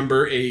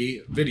remember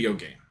a video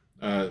game.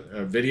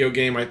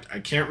 I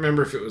can't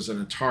remember if it was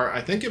an Atari.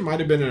 I think it might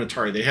have been an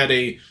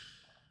Atari.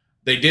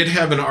 They did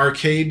have an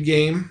arcade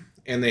game,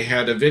 and they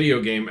had a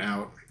video game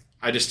out.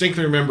 I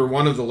distinctly remember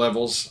one of the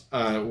levels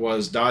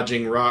was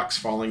dodging rocks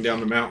falling down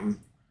the mountain,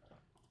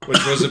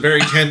 which was a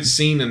very tense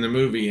scene in the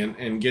movie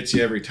and gets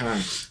you every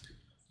time.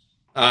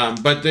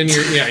 But then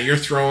you're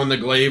throwing the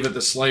glaive at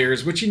the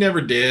Slayers, which he never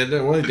did.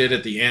 Well, he did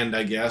at the end,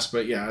 I guess.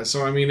 But yeah,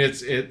 so I mean,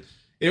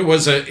 it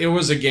was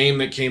a game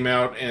that came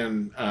out,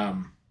 and I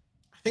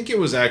think it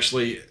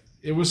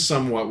was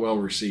somewhat well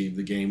received.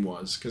 The game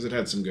was, because it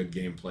had some good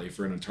gameplay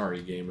for an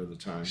Atari game of the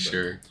time.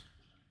 Sure. But.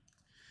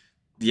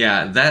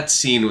 Yeah, that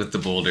scene with the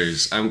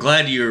boulders. I'm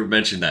glad you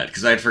mentioned that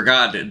because I'd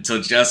forgotten it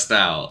until just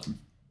now.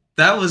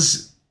 That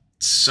was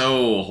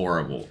so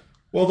horrible.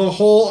 Well,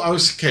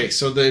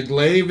 so the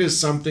glaive is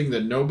something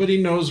that nobody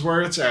knows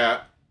where it's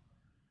at,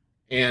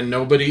 and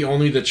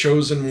only the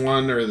chosen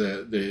one or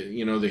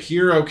the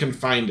hero can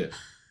find it.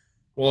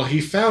 Well, he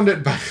found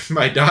it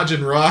by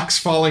dodging rocks,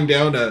 falling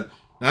down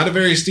not a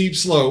very steep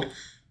slope.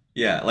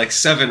 Yeah, like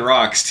 7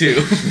 rocks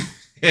too.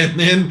 And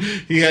then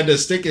he had to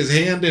stick his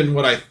hand in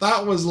what I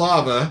thought was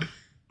lava.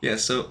 Yeah,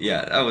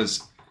 that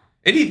was,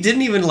 and he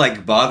didn't even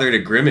like bother to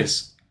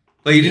grimace.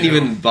 Like, he didn't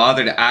even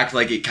bother to act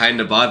like it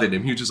kind of bothered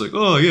him. He was just like,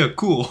 oh, yeah,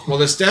 cool. Well,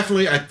 that's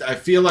definitely, I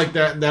feel like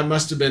that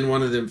must have been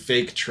one of them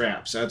fake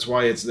traps. That's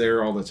why it's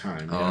there all the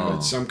time.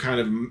 It's some kind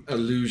of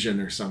illusion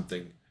or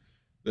something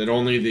that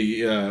only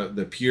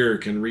the pure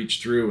can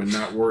reach through and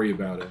not worry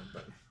about it.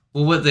 But.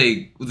 Well,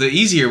 the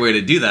easier way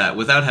to do that,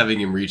 without having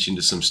him reach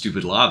into some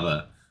stupid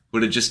lava,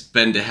 would have just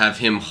been to have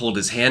him hold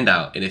his hand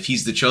out. And if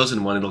he's the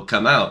chosen one, it'll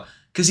come out.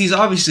 Because he's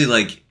obviously,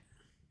 like,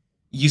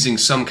 using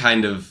some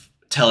kind of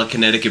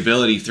telekinetic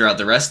ability throughout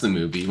the rest of the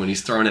movie when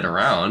he's throwing it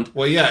around.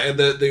 Well, yeah, and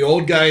the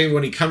old guy,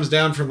 when he comes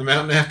down from the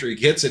mountain after he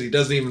gets it, he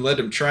doesn't even let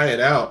him try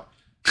it out.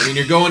 I mean,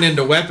 you're going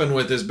into battle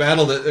with this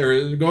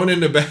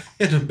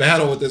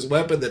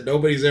weapon that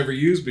nobody's ever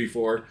used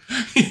before,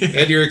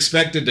 and you're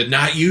expected to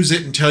not use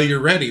it until you're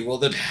ready. Well,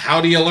 then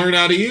how do you learn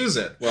how to use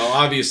it? Well,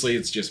 obviously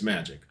it's just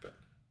magic. But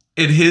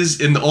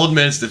in the old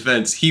man's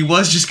defense, he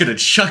was just gonna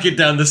chuck it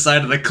down the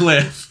side of the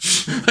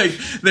cliff. Like,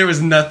 there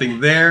was nothing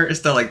there.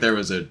 It's not like there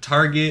was a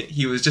target.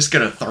 He was just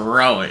gonna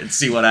throw it and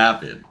see what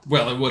happened.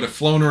 Well, it would have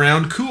flown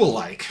around cool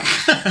like.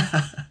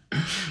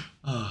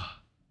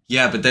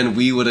 Yeah, but then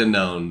we would have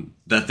known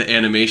that the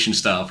animation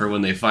style for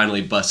when they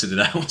finally busted it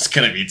out was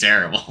gonna be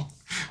terrible.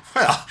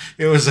 Well,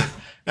 it was.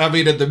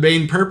 The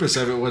main purpose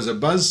of it was a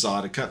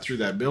buzzsaw to cut through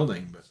that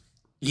building, but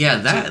yeah,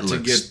 that to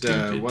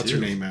get what's her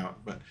name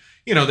out, but.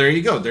 There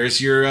you go. There's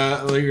your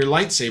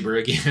lightsaber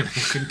again.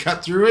 It can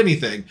cut through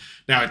anything.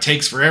 Now, it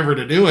takes forever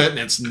to do it, and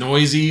it's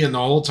noisy, and the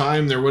whole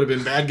time there would have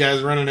been bad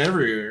guys running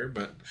everywhere.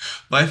 But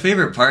my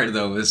favorite part,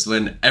 though, is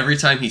when every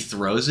time he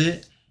throws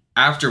it,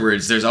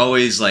 afterwards, there's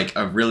always, like,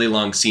 a really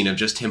long scene of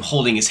just him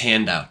holding his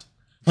hand out.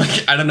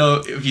 Like, I don't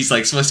know if he's,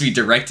 like, supposed to be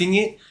directing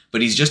it,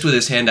 but he's just with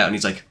his hand out, and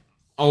he's like...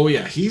 Oh,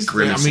 yeah. He's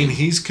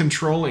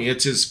controlling.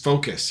 It's his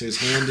focus. His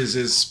hand is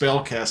his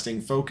spell-casting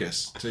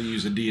focus, to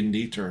use a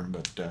D&D term,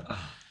 but...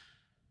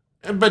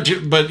 But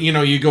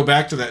you go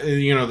back to that,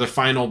 the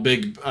final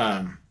big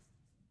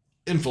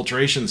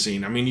infiltration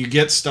scene. I mean, you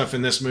get stuff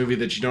in this movie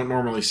that you don't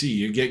normally see.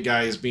 You get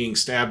guys being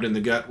stabbed in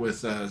the gut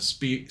with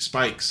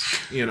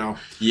spikes,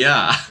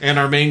 Yeah. And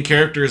our main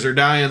characters are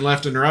dying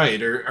left and right,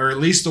 or at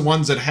least the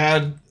ones that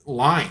had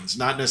lines.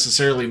 Not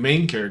necessarily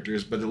main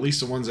characters, but at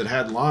least the ones that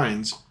had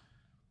lines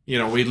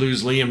we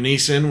lose Liam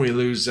Neeson, we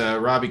lose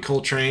Robbie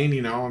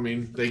Coltrane. I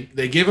mean,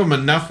 they give them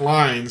enough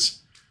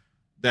lines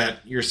that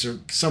you're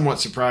somewhat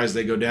surprised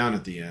they go down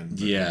at the end.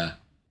 Yeah.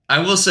 I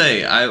will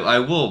say, I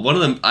will. One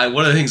of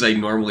the things I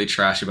normally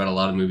trash about a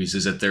lot of movies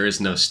is that there is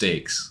no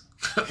stakes.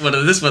 But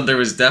in this one, there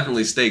was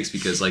definitely stakes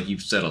because, like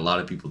you've said, a lot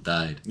of people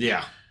died.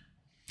 Yeah.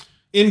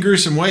 In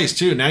gruesome ways,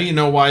 too. Now you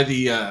know why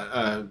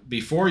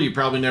before you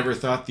probably never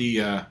thought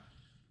the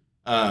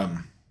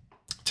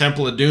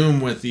Temple of Doom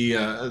with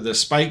the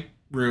spike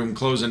room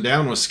closing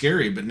down was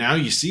scary, but now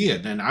you see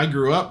it, and I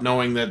grew up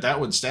knowing that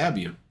would stab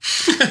you.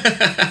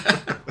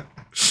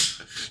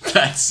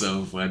 That's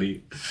so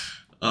funny.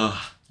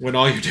 When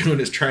all you're doing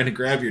is trying to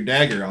grab your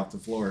dagger off the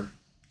floor.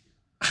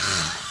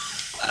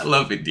 I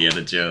love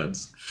Indiana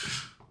Jones.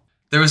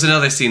 There was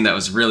another scene that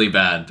was really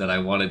bad that I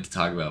wanted to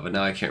talk about, but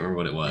now I can't remember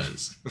what it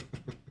was.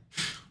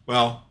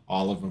 Well,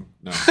 all of them.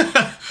 No.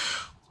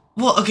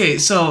 Well, okay,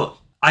 so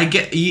I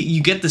get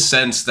you get the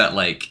sense that,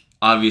 like,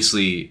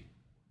 obviously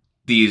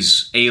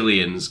these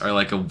aliens are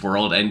like a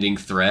world-ending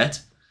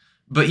threat,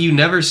 but you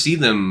never see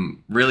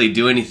them really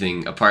do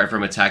anything apart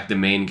from attack the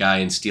main guy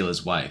and steal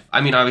his wife.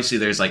 I mean, obviously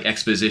there's like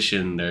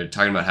exposition. They're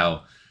talking about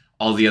how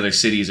all the other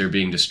cities are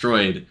being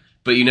destroyed,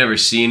 but you never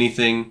see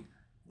anything.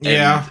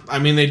 Yeah, I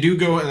mean, they do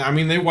go. I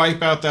mean, they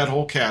wipe out that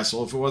whole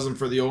castle. If it wasn't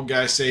for the old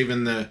guy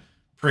saving the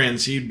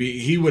prince,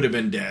 he would have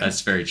been dead.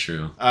 That's very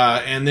true.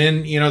 And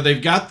then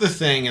they've got the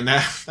thing, and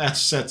that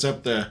sets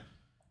up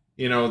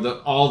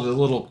all the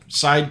little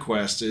side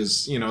quests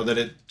is that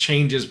it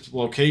changes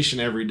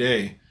location every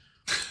day.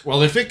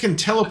 Well, if it can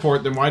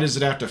teleport, then why does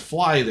it have to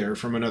fly there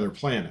from another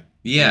planet?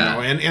 Yeah,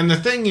 and the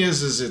thing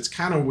is it's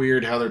kind of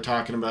weird how they're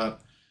talking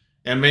about,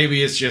 and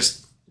maybe it's just.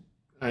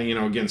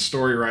 Again,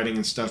 story writing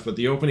and stuff, but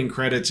the opening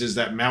credits is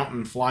that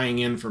mountain flying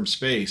in from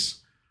space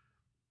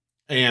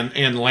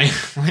and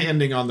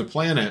landing on the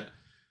planet,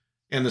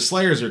 and the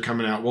Slayers are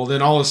coming out. Well,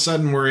 then all of a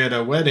sudden we're at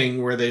a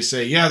wedding where they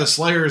say, yeah, the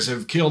Slayers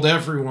have killed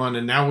everyone,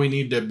 and now we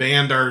need to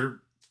band our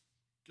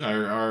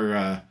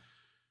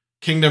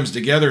kingdoms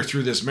together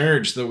through this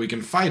marriage so that we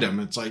can fight them.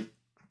 It's like,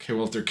 okay,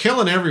 well, if they're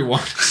killing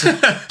everyone,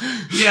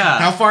 yeah,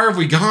 how far have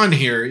we gone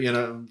here?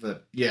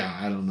 But yeah,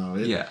 I don't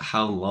know.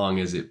 How long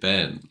has it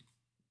been?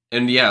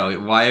 And yeah,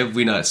 why have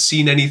we not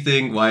seen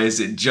anything? Why is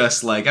it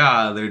just like,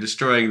 they're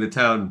destroying the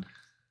town?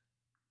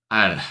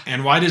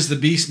 And why does the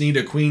beast need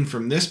a queen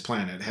from this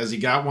planet? Has he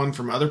got one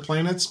from other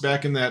planets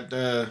back in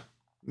that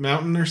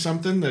mountain or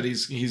something that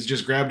he's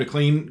just grabbed a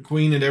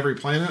queen at every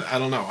planet? I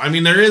don't know. I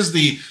mean, there is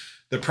the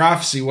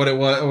prophecy.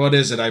 What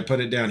is it? I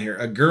put it down here.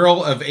 A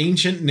girl of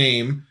ancient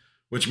name,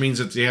 which means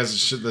that he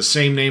has the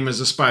same name as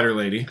a spider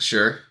lady.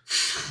 Sure.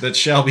 That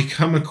shall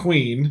become a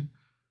queen.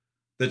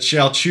 That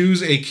shall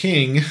choose a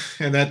king,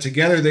 and that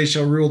together they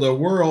shall rule the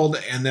world,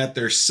 and that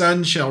their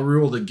son shall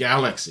rule the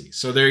galaxy.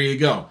 So there you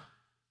go.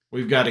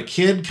 We've got a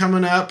kid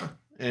coming up,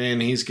 and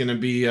he's going to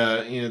be,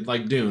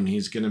 like Dune,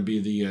 he's going to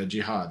be the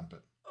jihad.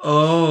 But.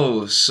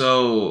 Oh,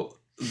 so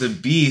the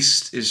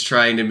beast is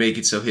trying to make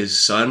it so his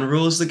son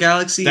rules the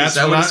galaxy? That's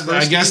what it's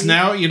supposed to be? I guess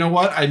now, you know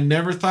what? I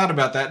never thought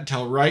about that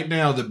until right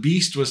now. The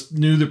beast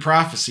knew the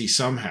prophecy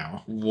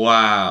somehow.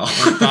 Wow.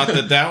 I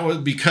thought that was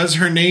because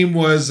her name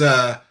was...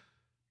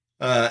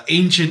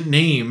 ancient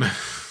name.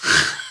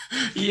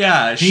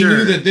 Yeah, he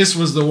knew that this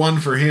was the one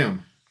for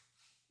him.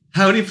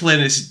 How did he plan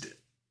this?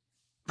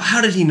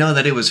 How did he know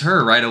that it was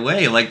her right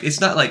away? Like,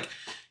 it's not like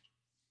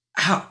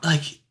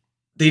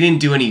they didn't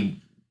do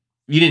any.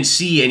 You didn't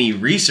see any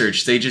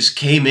research. They just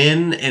came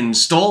in and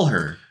stole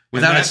her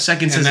without a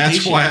second's hesitation. And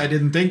that's why I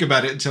didn't think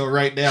about it until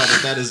right now.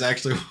 That is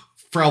actually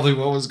probably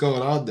what was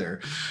going on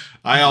there.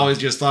 I always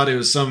just thought it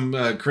was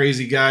some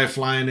crazy guy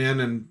flying in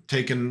and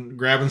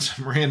grabbing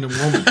some random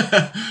woman.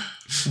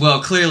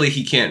 Well, clearly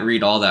he can't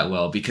read all that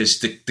well because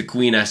the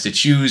queen has to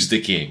choose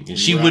the king, and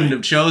she wouldn't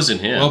have chosen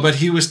him. Well, but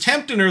he was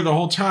tempting her the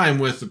whole time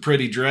with the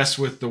pretty dress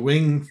with the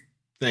wing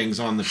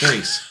things on the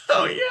face.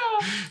 Oh,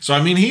 yeah. So,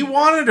 I mean, he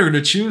wanted her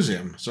to choose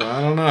him. So,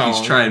 I don't know.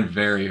 He's trying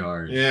very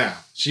hard. Yeah.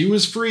 She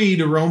was free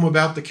to roam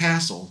about the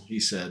castle, he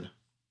said.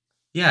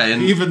 Yeah.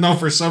 And even though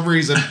for some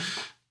reason...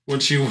 when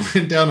she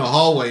went down a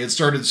hallway, it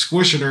started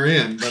squishing her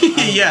in. But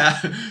yeah,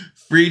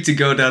 free to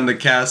go down the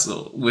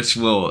castle, which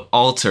will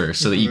alter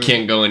so that you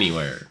can't go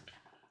anywhere.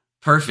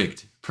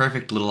 Perfect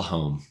little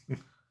home.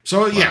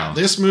 So yeah,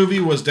 this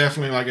movie was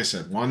definitely, like I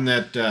said, one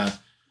that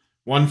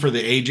one for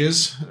the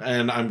ages,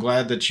 and I'm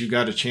glad that you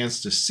got a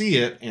chance to see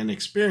it and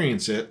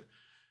experience it.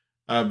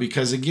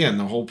 Because again,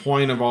 the whole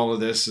point of all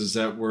of this is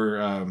that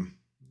I'm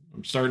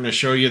starting to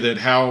show you that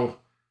how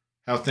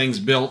things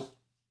built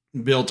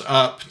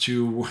up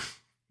to.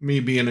 Me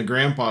being a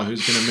grandpa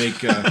who's going to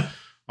make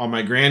all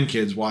my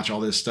grandkids watch all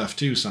this stuff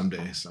too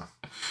someday. So,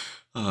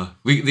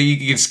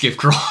 you can skip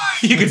Krull.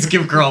 You can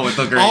skip Krull with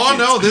the grandkids. Oh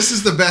no, this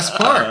is the best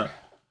part.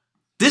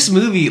 This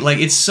movie, like,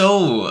 it's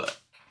so,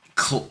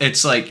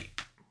 it's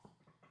like,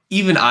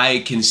 even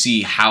I can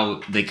see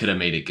how they could have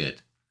made it good.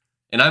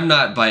 And I'm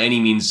not by any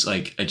means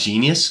like a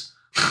genius.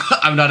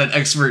 I'm not an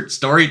expert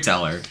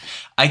storyteller.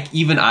 I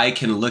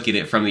can look at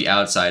it from the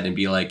outside and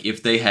be like,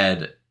 if they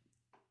had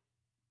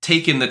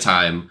taken the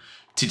time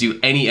to do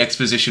any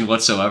exposition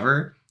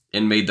whatsoever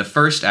and made the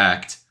first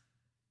act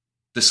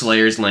the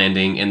Slayers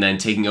landing and then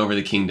taking over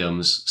the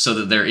kingdoms so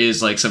that there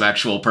is like some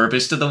actual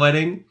purpose to the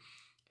wedding.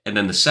 And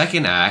then the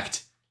second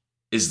act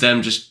is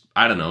them just,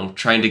 I don't know,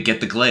 trying to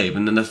get the glaive.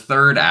 And then the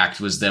third act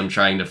was them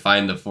trying to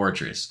find the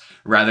fortress,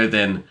 rather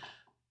than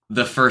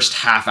the first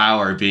half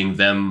hour being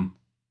them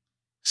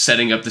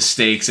setting up the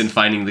stakes and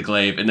finding the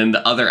glaive, and then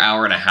the other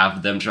hour and a half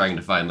of them trying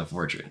to find the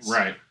fortress.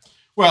 Right.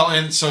 Well,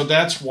 and so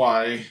that's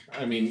why,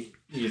 I mean,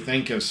 you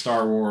think of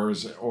Star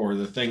Wars or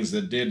the things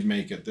that did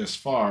make it this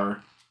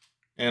far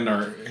and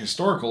are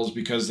historicals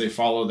because they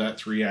follow that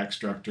 3-act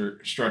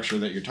structure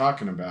that you're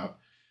talking about.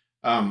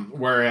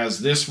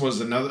 Whereas this was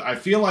another, I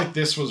feel like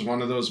this was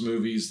one of those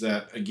movies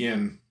that,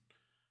 again,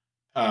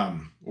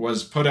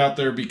 was put out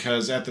there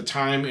because at the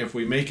time, if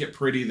we make it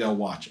pretty, they'll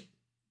watch it,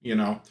 you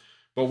know?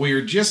 But we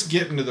are just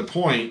getting to the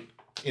point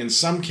in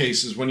some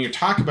cases when you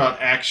talk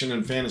about action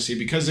and fantasy,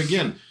 because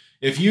again,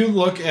 if you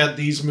look at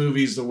these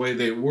movies the way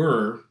they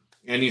were,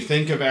 and you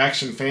think of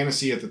action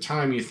fantasy at the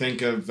time, you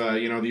think of,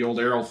 the old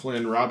Errol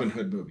Flynn Robin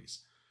Hood movies,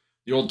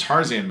 the old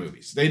Tarzan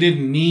movies. They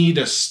didn't need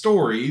a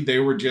story. They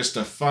were just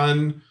a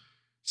fun,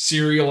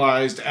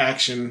 serialized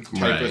action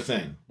type of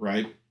thing,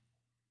 right?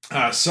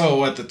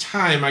 So at the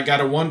time, I got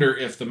to wonder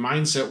if the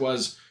mindset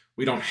was,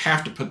 we don't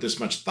have to put this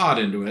much thought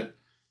into it.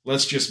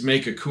 Let's just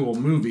make a cool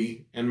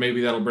movie, and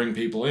maybe that'll bring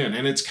people in.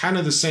 And it's kind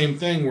of the same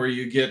thing where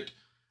you get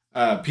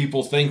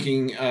people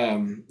thinking,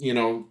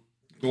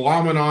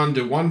 glomming on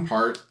to one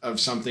part of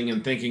something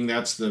and thinking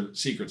that's the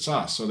secret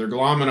sauce. So they're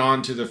glomming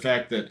on to the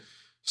fact that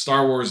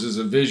Star Wars is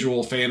a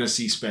visual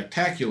fantasy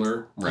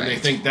spectacular, and they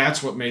think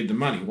that's what made the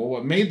money. Well,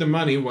 what made the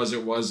money was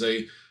it was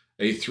a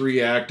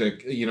 3-act,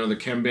 the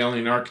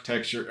Campbellian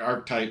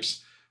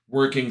archetypes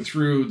working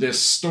through this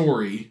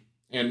story,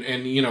 and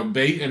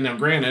now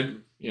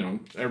granted,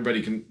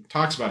 everybody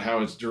talks about how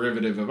it's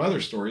derivative of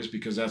other stories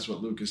because that's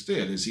what Lucas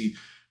did. Is he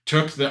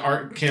took the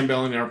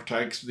Campbellian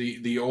archetypes,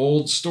 the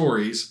old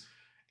stories,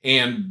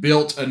 and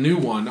built a new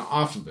one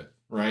off of it,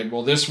 right?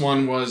 Well, this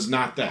one was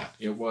not that.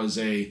 It was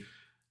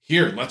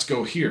here, let's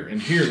go here,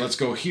 and here, let's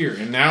go here,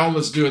 and now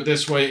let's do it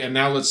this way, and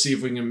now let's see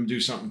if we can do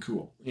something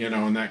cool,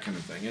 and that kind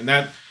of thing. And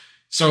that,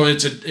 so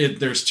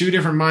there's two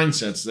different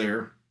mindsets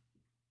there,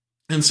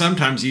 and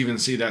sometimes you even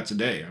see that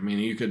today. I mean,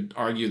 you could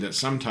argue that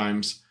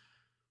sometimes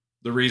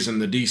the reason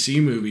the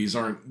DC movies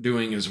aren't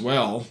doing as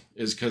well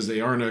is because they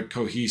aren't a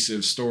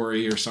cohesive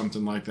story or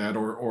something like that,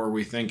 or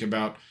we think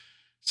about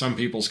some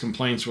people's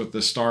complaints with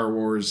the Star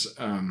Wars,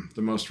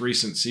 the most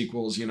recent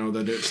sequels,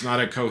 that it's not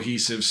a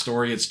cohesive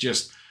story. It's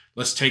just,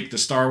 let's take the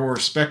Star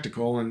Wars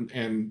spectacle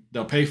and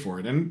they'll pay for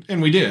it.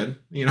 And we did,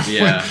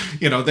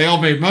 they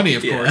all made money,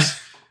 of course,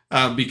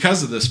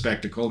 because of the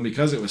spectacle and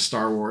because it was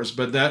Star Wars.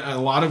 But that a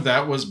lot of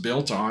that was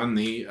built on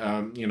the,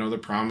 the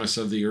promise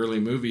of the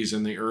early movies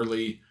and the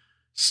early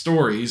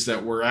stories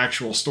that were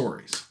actual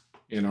stories,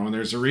 and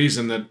there's a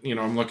reason that,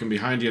 I'm looking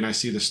behind you and I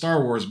see the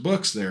Star Wars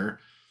books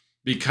there,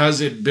 because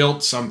it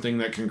built something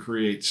that can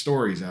create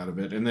stories out of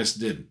it. And this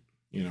didn't,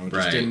 it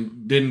just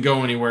didn't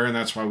go anywhere. And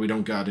that's why we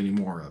don't got any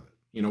more of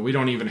it. We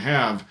don't even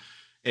have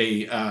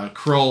a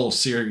Krull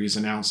series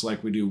announced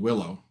like we do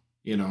Willow,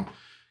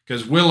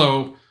 because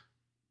Willow,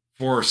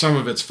 for some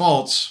of its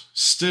faults,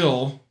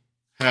 still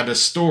had a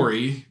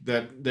story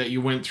that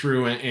you went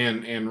through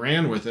and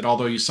ran with it.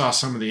 Although you saw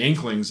some of the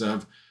inklings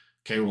of,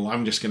 okay, well,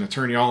 I'm just going to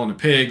turn you all into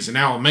pigs, and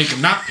now I'll make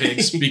them not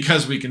pigs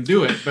because we can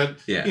do it. But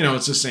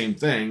it's the same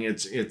thing.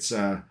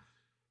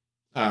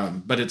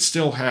 But it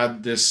still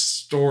had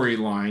this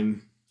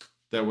storyline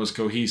that was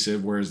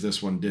cohesive, whereas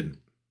this one didn't.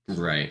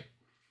 Right.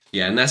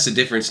 Yeah, and that's the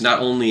difference,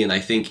 not only in, I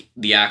think,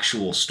 the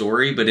actual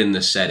story, but in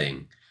the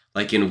setting.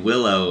 Like in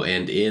Willow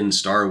and in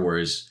Star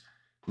Wars,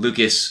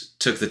 Lucas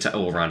took the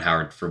time, Ron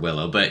Howard for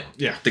Willow, but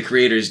the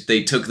creators,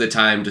 they took the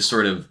time to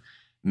sort of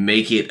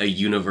make it a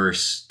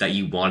universe that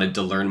you wanted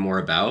to learn more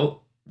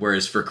about.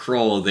 Whereas for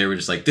Krull, they were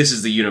just like, this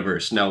is the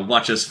universe. Now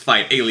watch us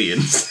fight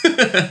aliens.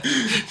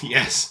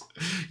 Yes.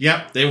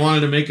 Yep. They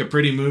wanted to make a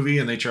pretty movie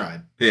and they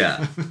tried.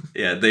 Yeah.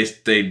 Yeah.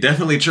 They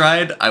definitely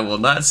tried. I will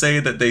not say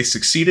that they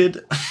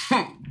succeeded,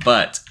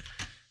 but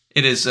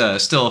it is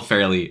still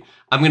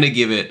I'm going to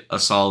give it a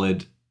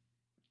solid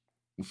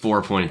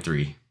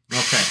 4.3.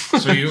 Okay.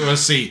 So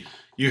let's see.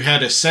 You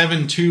had a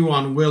 7.2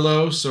 on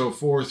Willow, so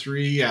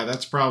 4.3. Yeah,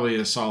 that's probably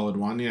a solid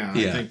one. Yeah.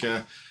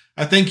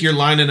 I think you're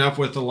lining up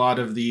with a lot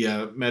of the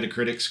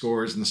Metacritic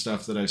scores and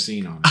stuff that I've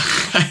seen on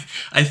it.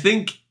 I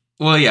think,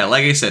 like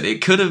I said,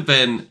 it could have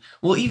been,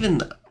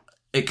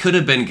 it could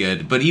have been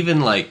good, but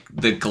even like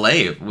the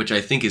glaive, which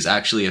I think is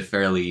actually a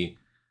fairly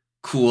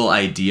cool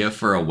idea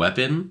for a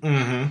weapon,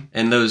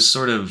 and those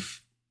sort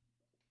of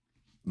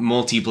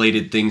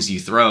multi-bladed things you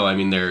throw, I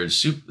mean,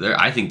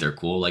 I think they're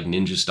cool, like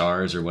ninja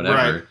stars or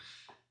whatever. Right.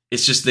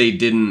 It's just they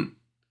didn't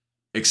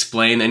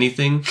explain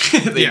anything.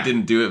 They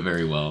didn't do it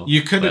very well.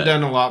 You could have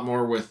done a lot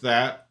more with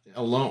that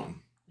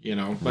alone,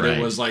 but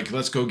it was like,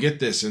 let's go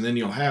get this and then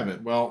you'll have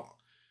it. Well,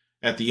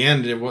 at the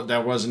end,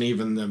 that wasn't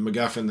even the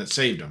MacGuffin that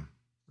saved him,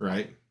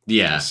 right?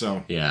 Yeah.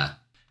 So yeah.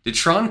 Did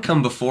Tron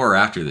come before or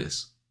after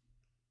this?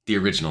 The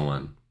original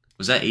one.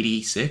 Was that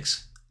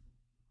 86?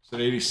 Is it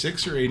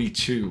 86 or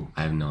 82?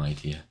 I have no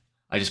idea.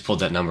 I just pulled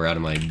that number out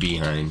of my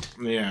behind.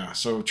 Yeah,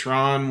 so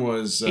Tron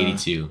was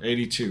 82.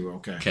 82,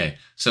 okay. Okay,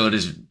 so it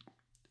is...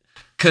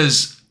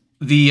 Because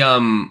the...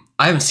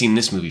 I haven't seen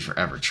this movie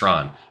forever,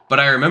 Tron. But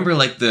I remember,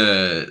 like,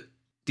 they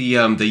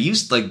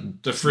used,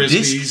 like... The Frisbees,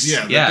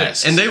 discs. yeah.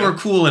 Discs, and they were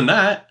cool in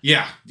that.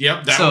 Yeah,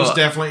 yep, that was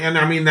definitely... And,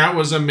 I mean, that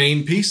was a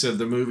main piece of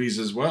the movies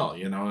as well,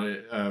 you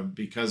know,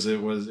 because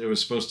it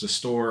was supposed to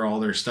store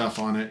all their stuff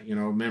on it, you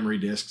know, memory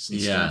discs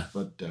and stuff.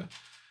 But...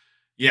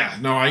 yeah,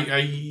 no,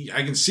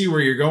 I can see where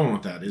you're going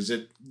with that. Is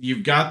it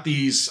you've got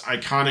these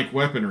iconic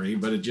weaponry,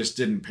 but it just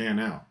didn't pan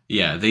out.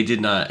 Yeah, they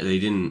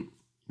didn't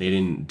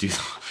do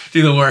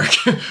the work,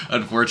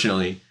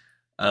 unfortunately.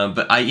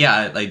 But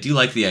I do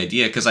like the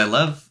idea because I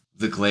love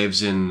the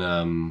glaives in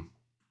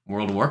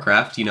World of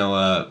Warcraft. You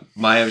know,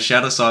 Maya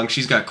Shadowsong,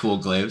 she's got cool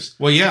glaives.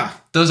 Well, yeah.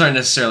 Those aren't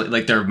necessarily,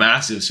 like, they're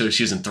massive, so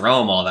she doesn't throw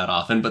them all that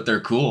often, but they're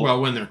cool.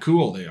 Well, when they're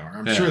cool, they are.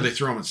 I'm sure they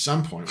throw them at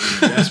some point when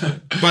they're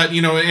desperate. But,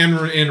 you know,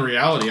 in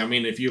reality, I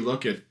mean, if you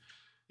look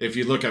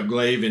up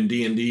glaive in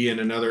D&D and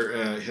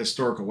another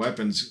historical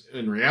weapons,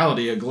 in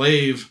reality, a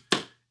glaive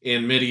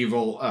in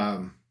medieval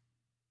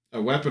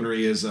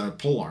weaponry is a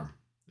polearm.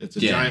 It's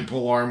a giant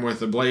polearm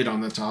with a blade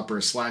on the top or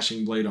a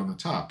slashing blade on the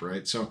top,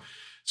 right? So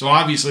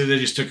obviously they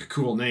just took a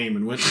cool name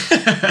and went with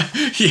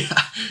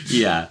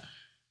it.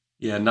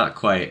 Yeah, not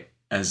quite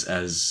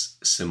as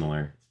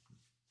similar.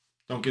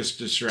 Don't get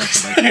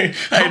distracted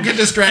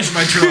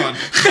by Tron.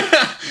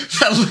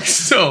 That looks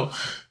so...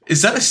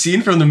 Is that a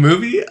scene from the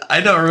movie? I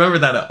don't remember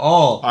that at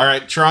all. All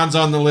right, Tron's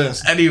on the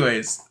list.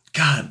 Anyways,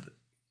 God,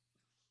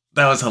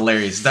 that was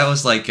hilarious. That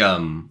was like,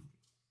 oh,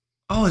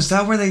 is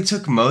that where they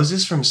took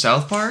Moses from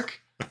South Park?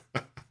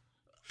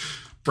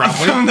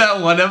 Probably. From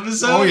that one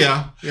episode? Oh,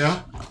 yeah.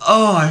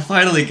 Oh, I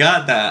finally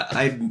got that.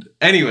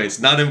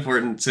 Anyways, not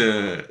important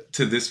to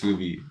this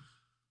movie.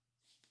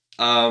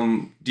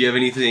 Do you have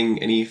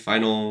any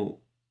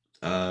final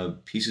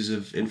pieces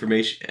of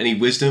information, any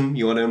wisdom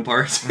you want to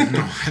impart?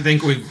 No, I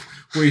think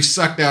we've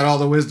sucked out all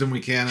the wisdom we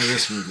can of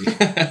this movie.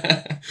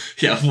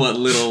 Yeah, what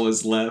little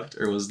was left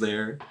or was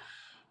there.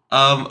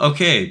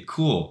 Okay,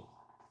 cool.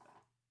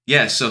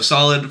 Yeah, so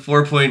solid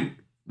 4.43,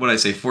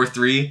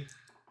 4.2.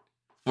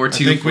 I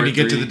think when you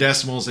get to the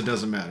decimals, it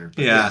doesn't matter.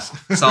 Yeah,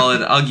 yes.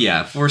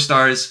 Solid. 4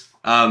 stars.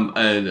 I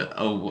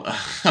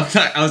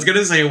was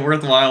gonna say a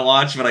worthwhile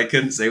watch, but I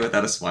couldn't say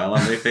without a smile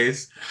on my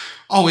face.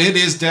 Oh, it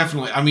is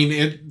definitely. I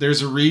mean,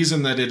 there's a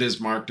reason that it is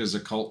marked as a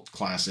cult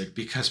classic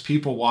because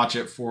people watch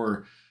it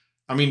for.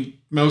 I mean,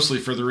 mostly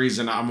for the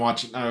reason I'm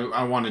watching.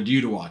 I wanted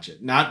you to watch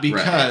it, not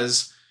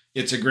because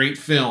it's a great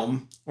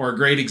film or a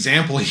great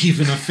example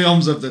even of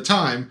films of the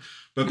time,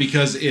 but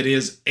because it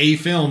is a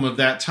film of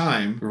that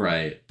time.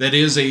 Right. That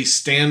is a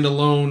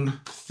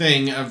standalone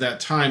thing of that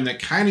time that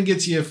kind of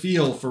gets you a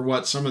feel for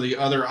what some of the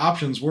other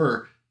options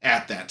were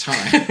at that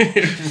time.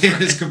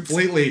 It is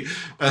completely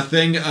a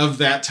thing of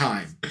that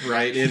time,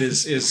 right? It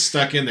is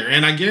stuck in there.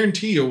 And I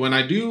guarantee you, when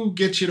I do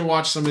get you to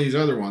watch some of these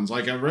other ones,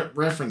 like I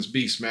referenced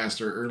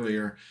Beastmaster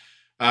earlier,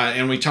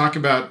 and we talk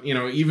about, you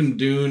know, even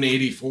Dune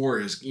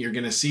 84, you're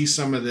going to see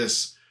some of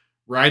this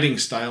writing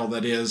style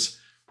that is,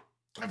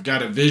 I've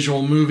got a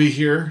visual movie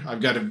here.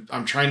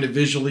 I'm trying to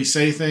visually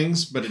say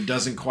things, but it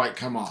doesn't quite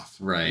come off.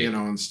 Right. You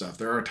know, and stuff.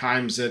 There are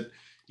times that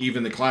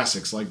even the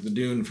classics, like the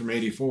Dune from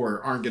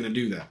 84, aren't going to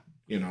do that,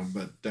 you know,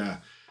 but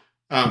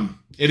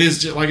it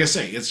is, like I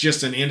say, it's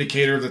just an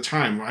indicator of the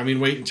time. I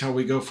mean, wait until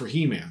we go for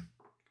He-Man.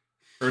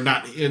 Or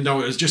not, no,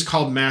 it was just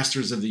called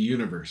Masters of the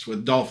Universe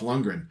with Dolph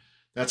Lundgren.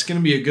 That's going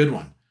to be a good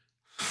one.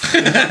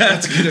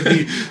 That's going to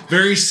be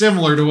very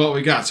similar to what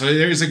we got. So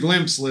there's a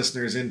glimpse,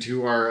 listeners,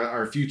 into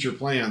our future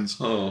plans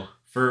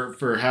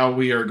for how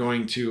we are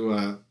going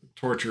to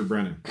torture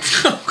Brennan.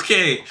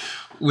 Okay,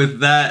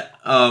 with that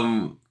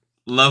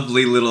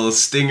lovely little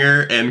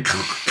stinger and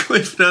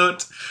cliff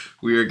note,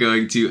 we are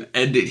going to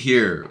end it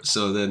here.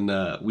 So then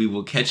we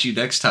will catch you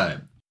next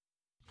time.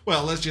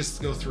 Well, let's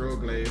just go throw a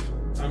glaive.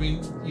 I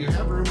mean, you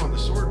have room on the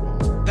sword wall.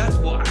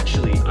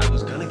 Actually, I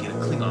was going to get a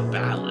Klingon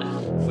battle,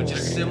 which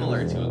is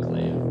similar to a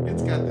glaive.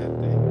 It's got that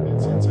thing.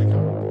 It's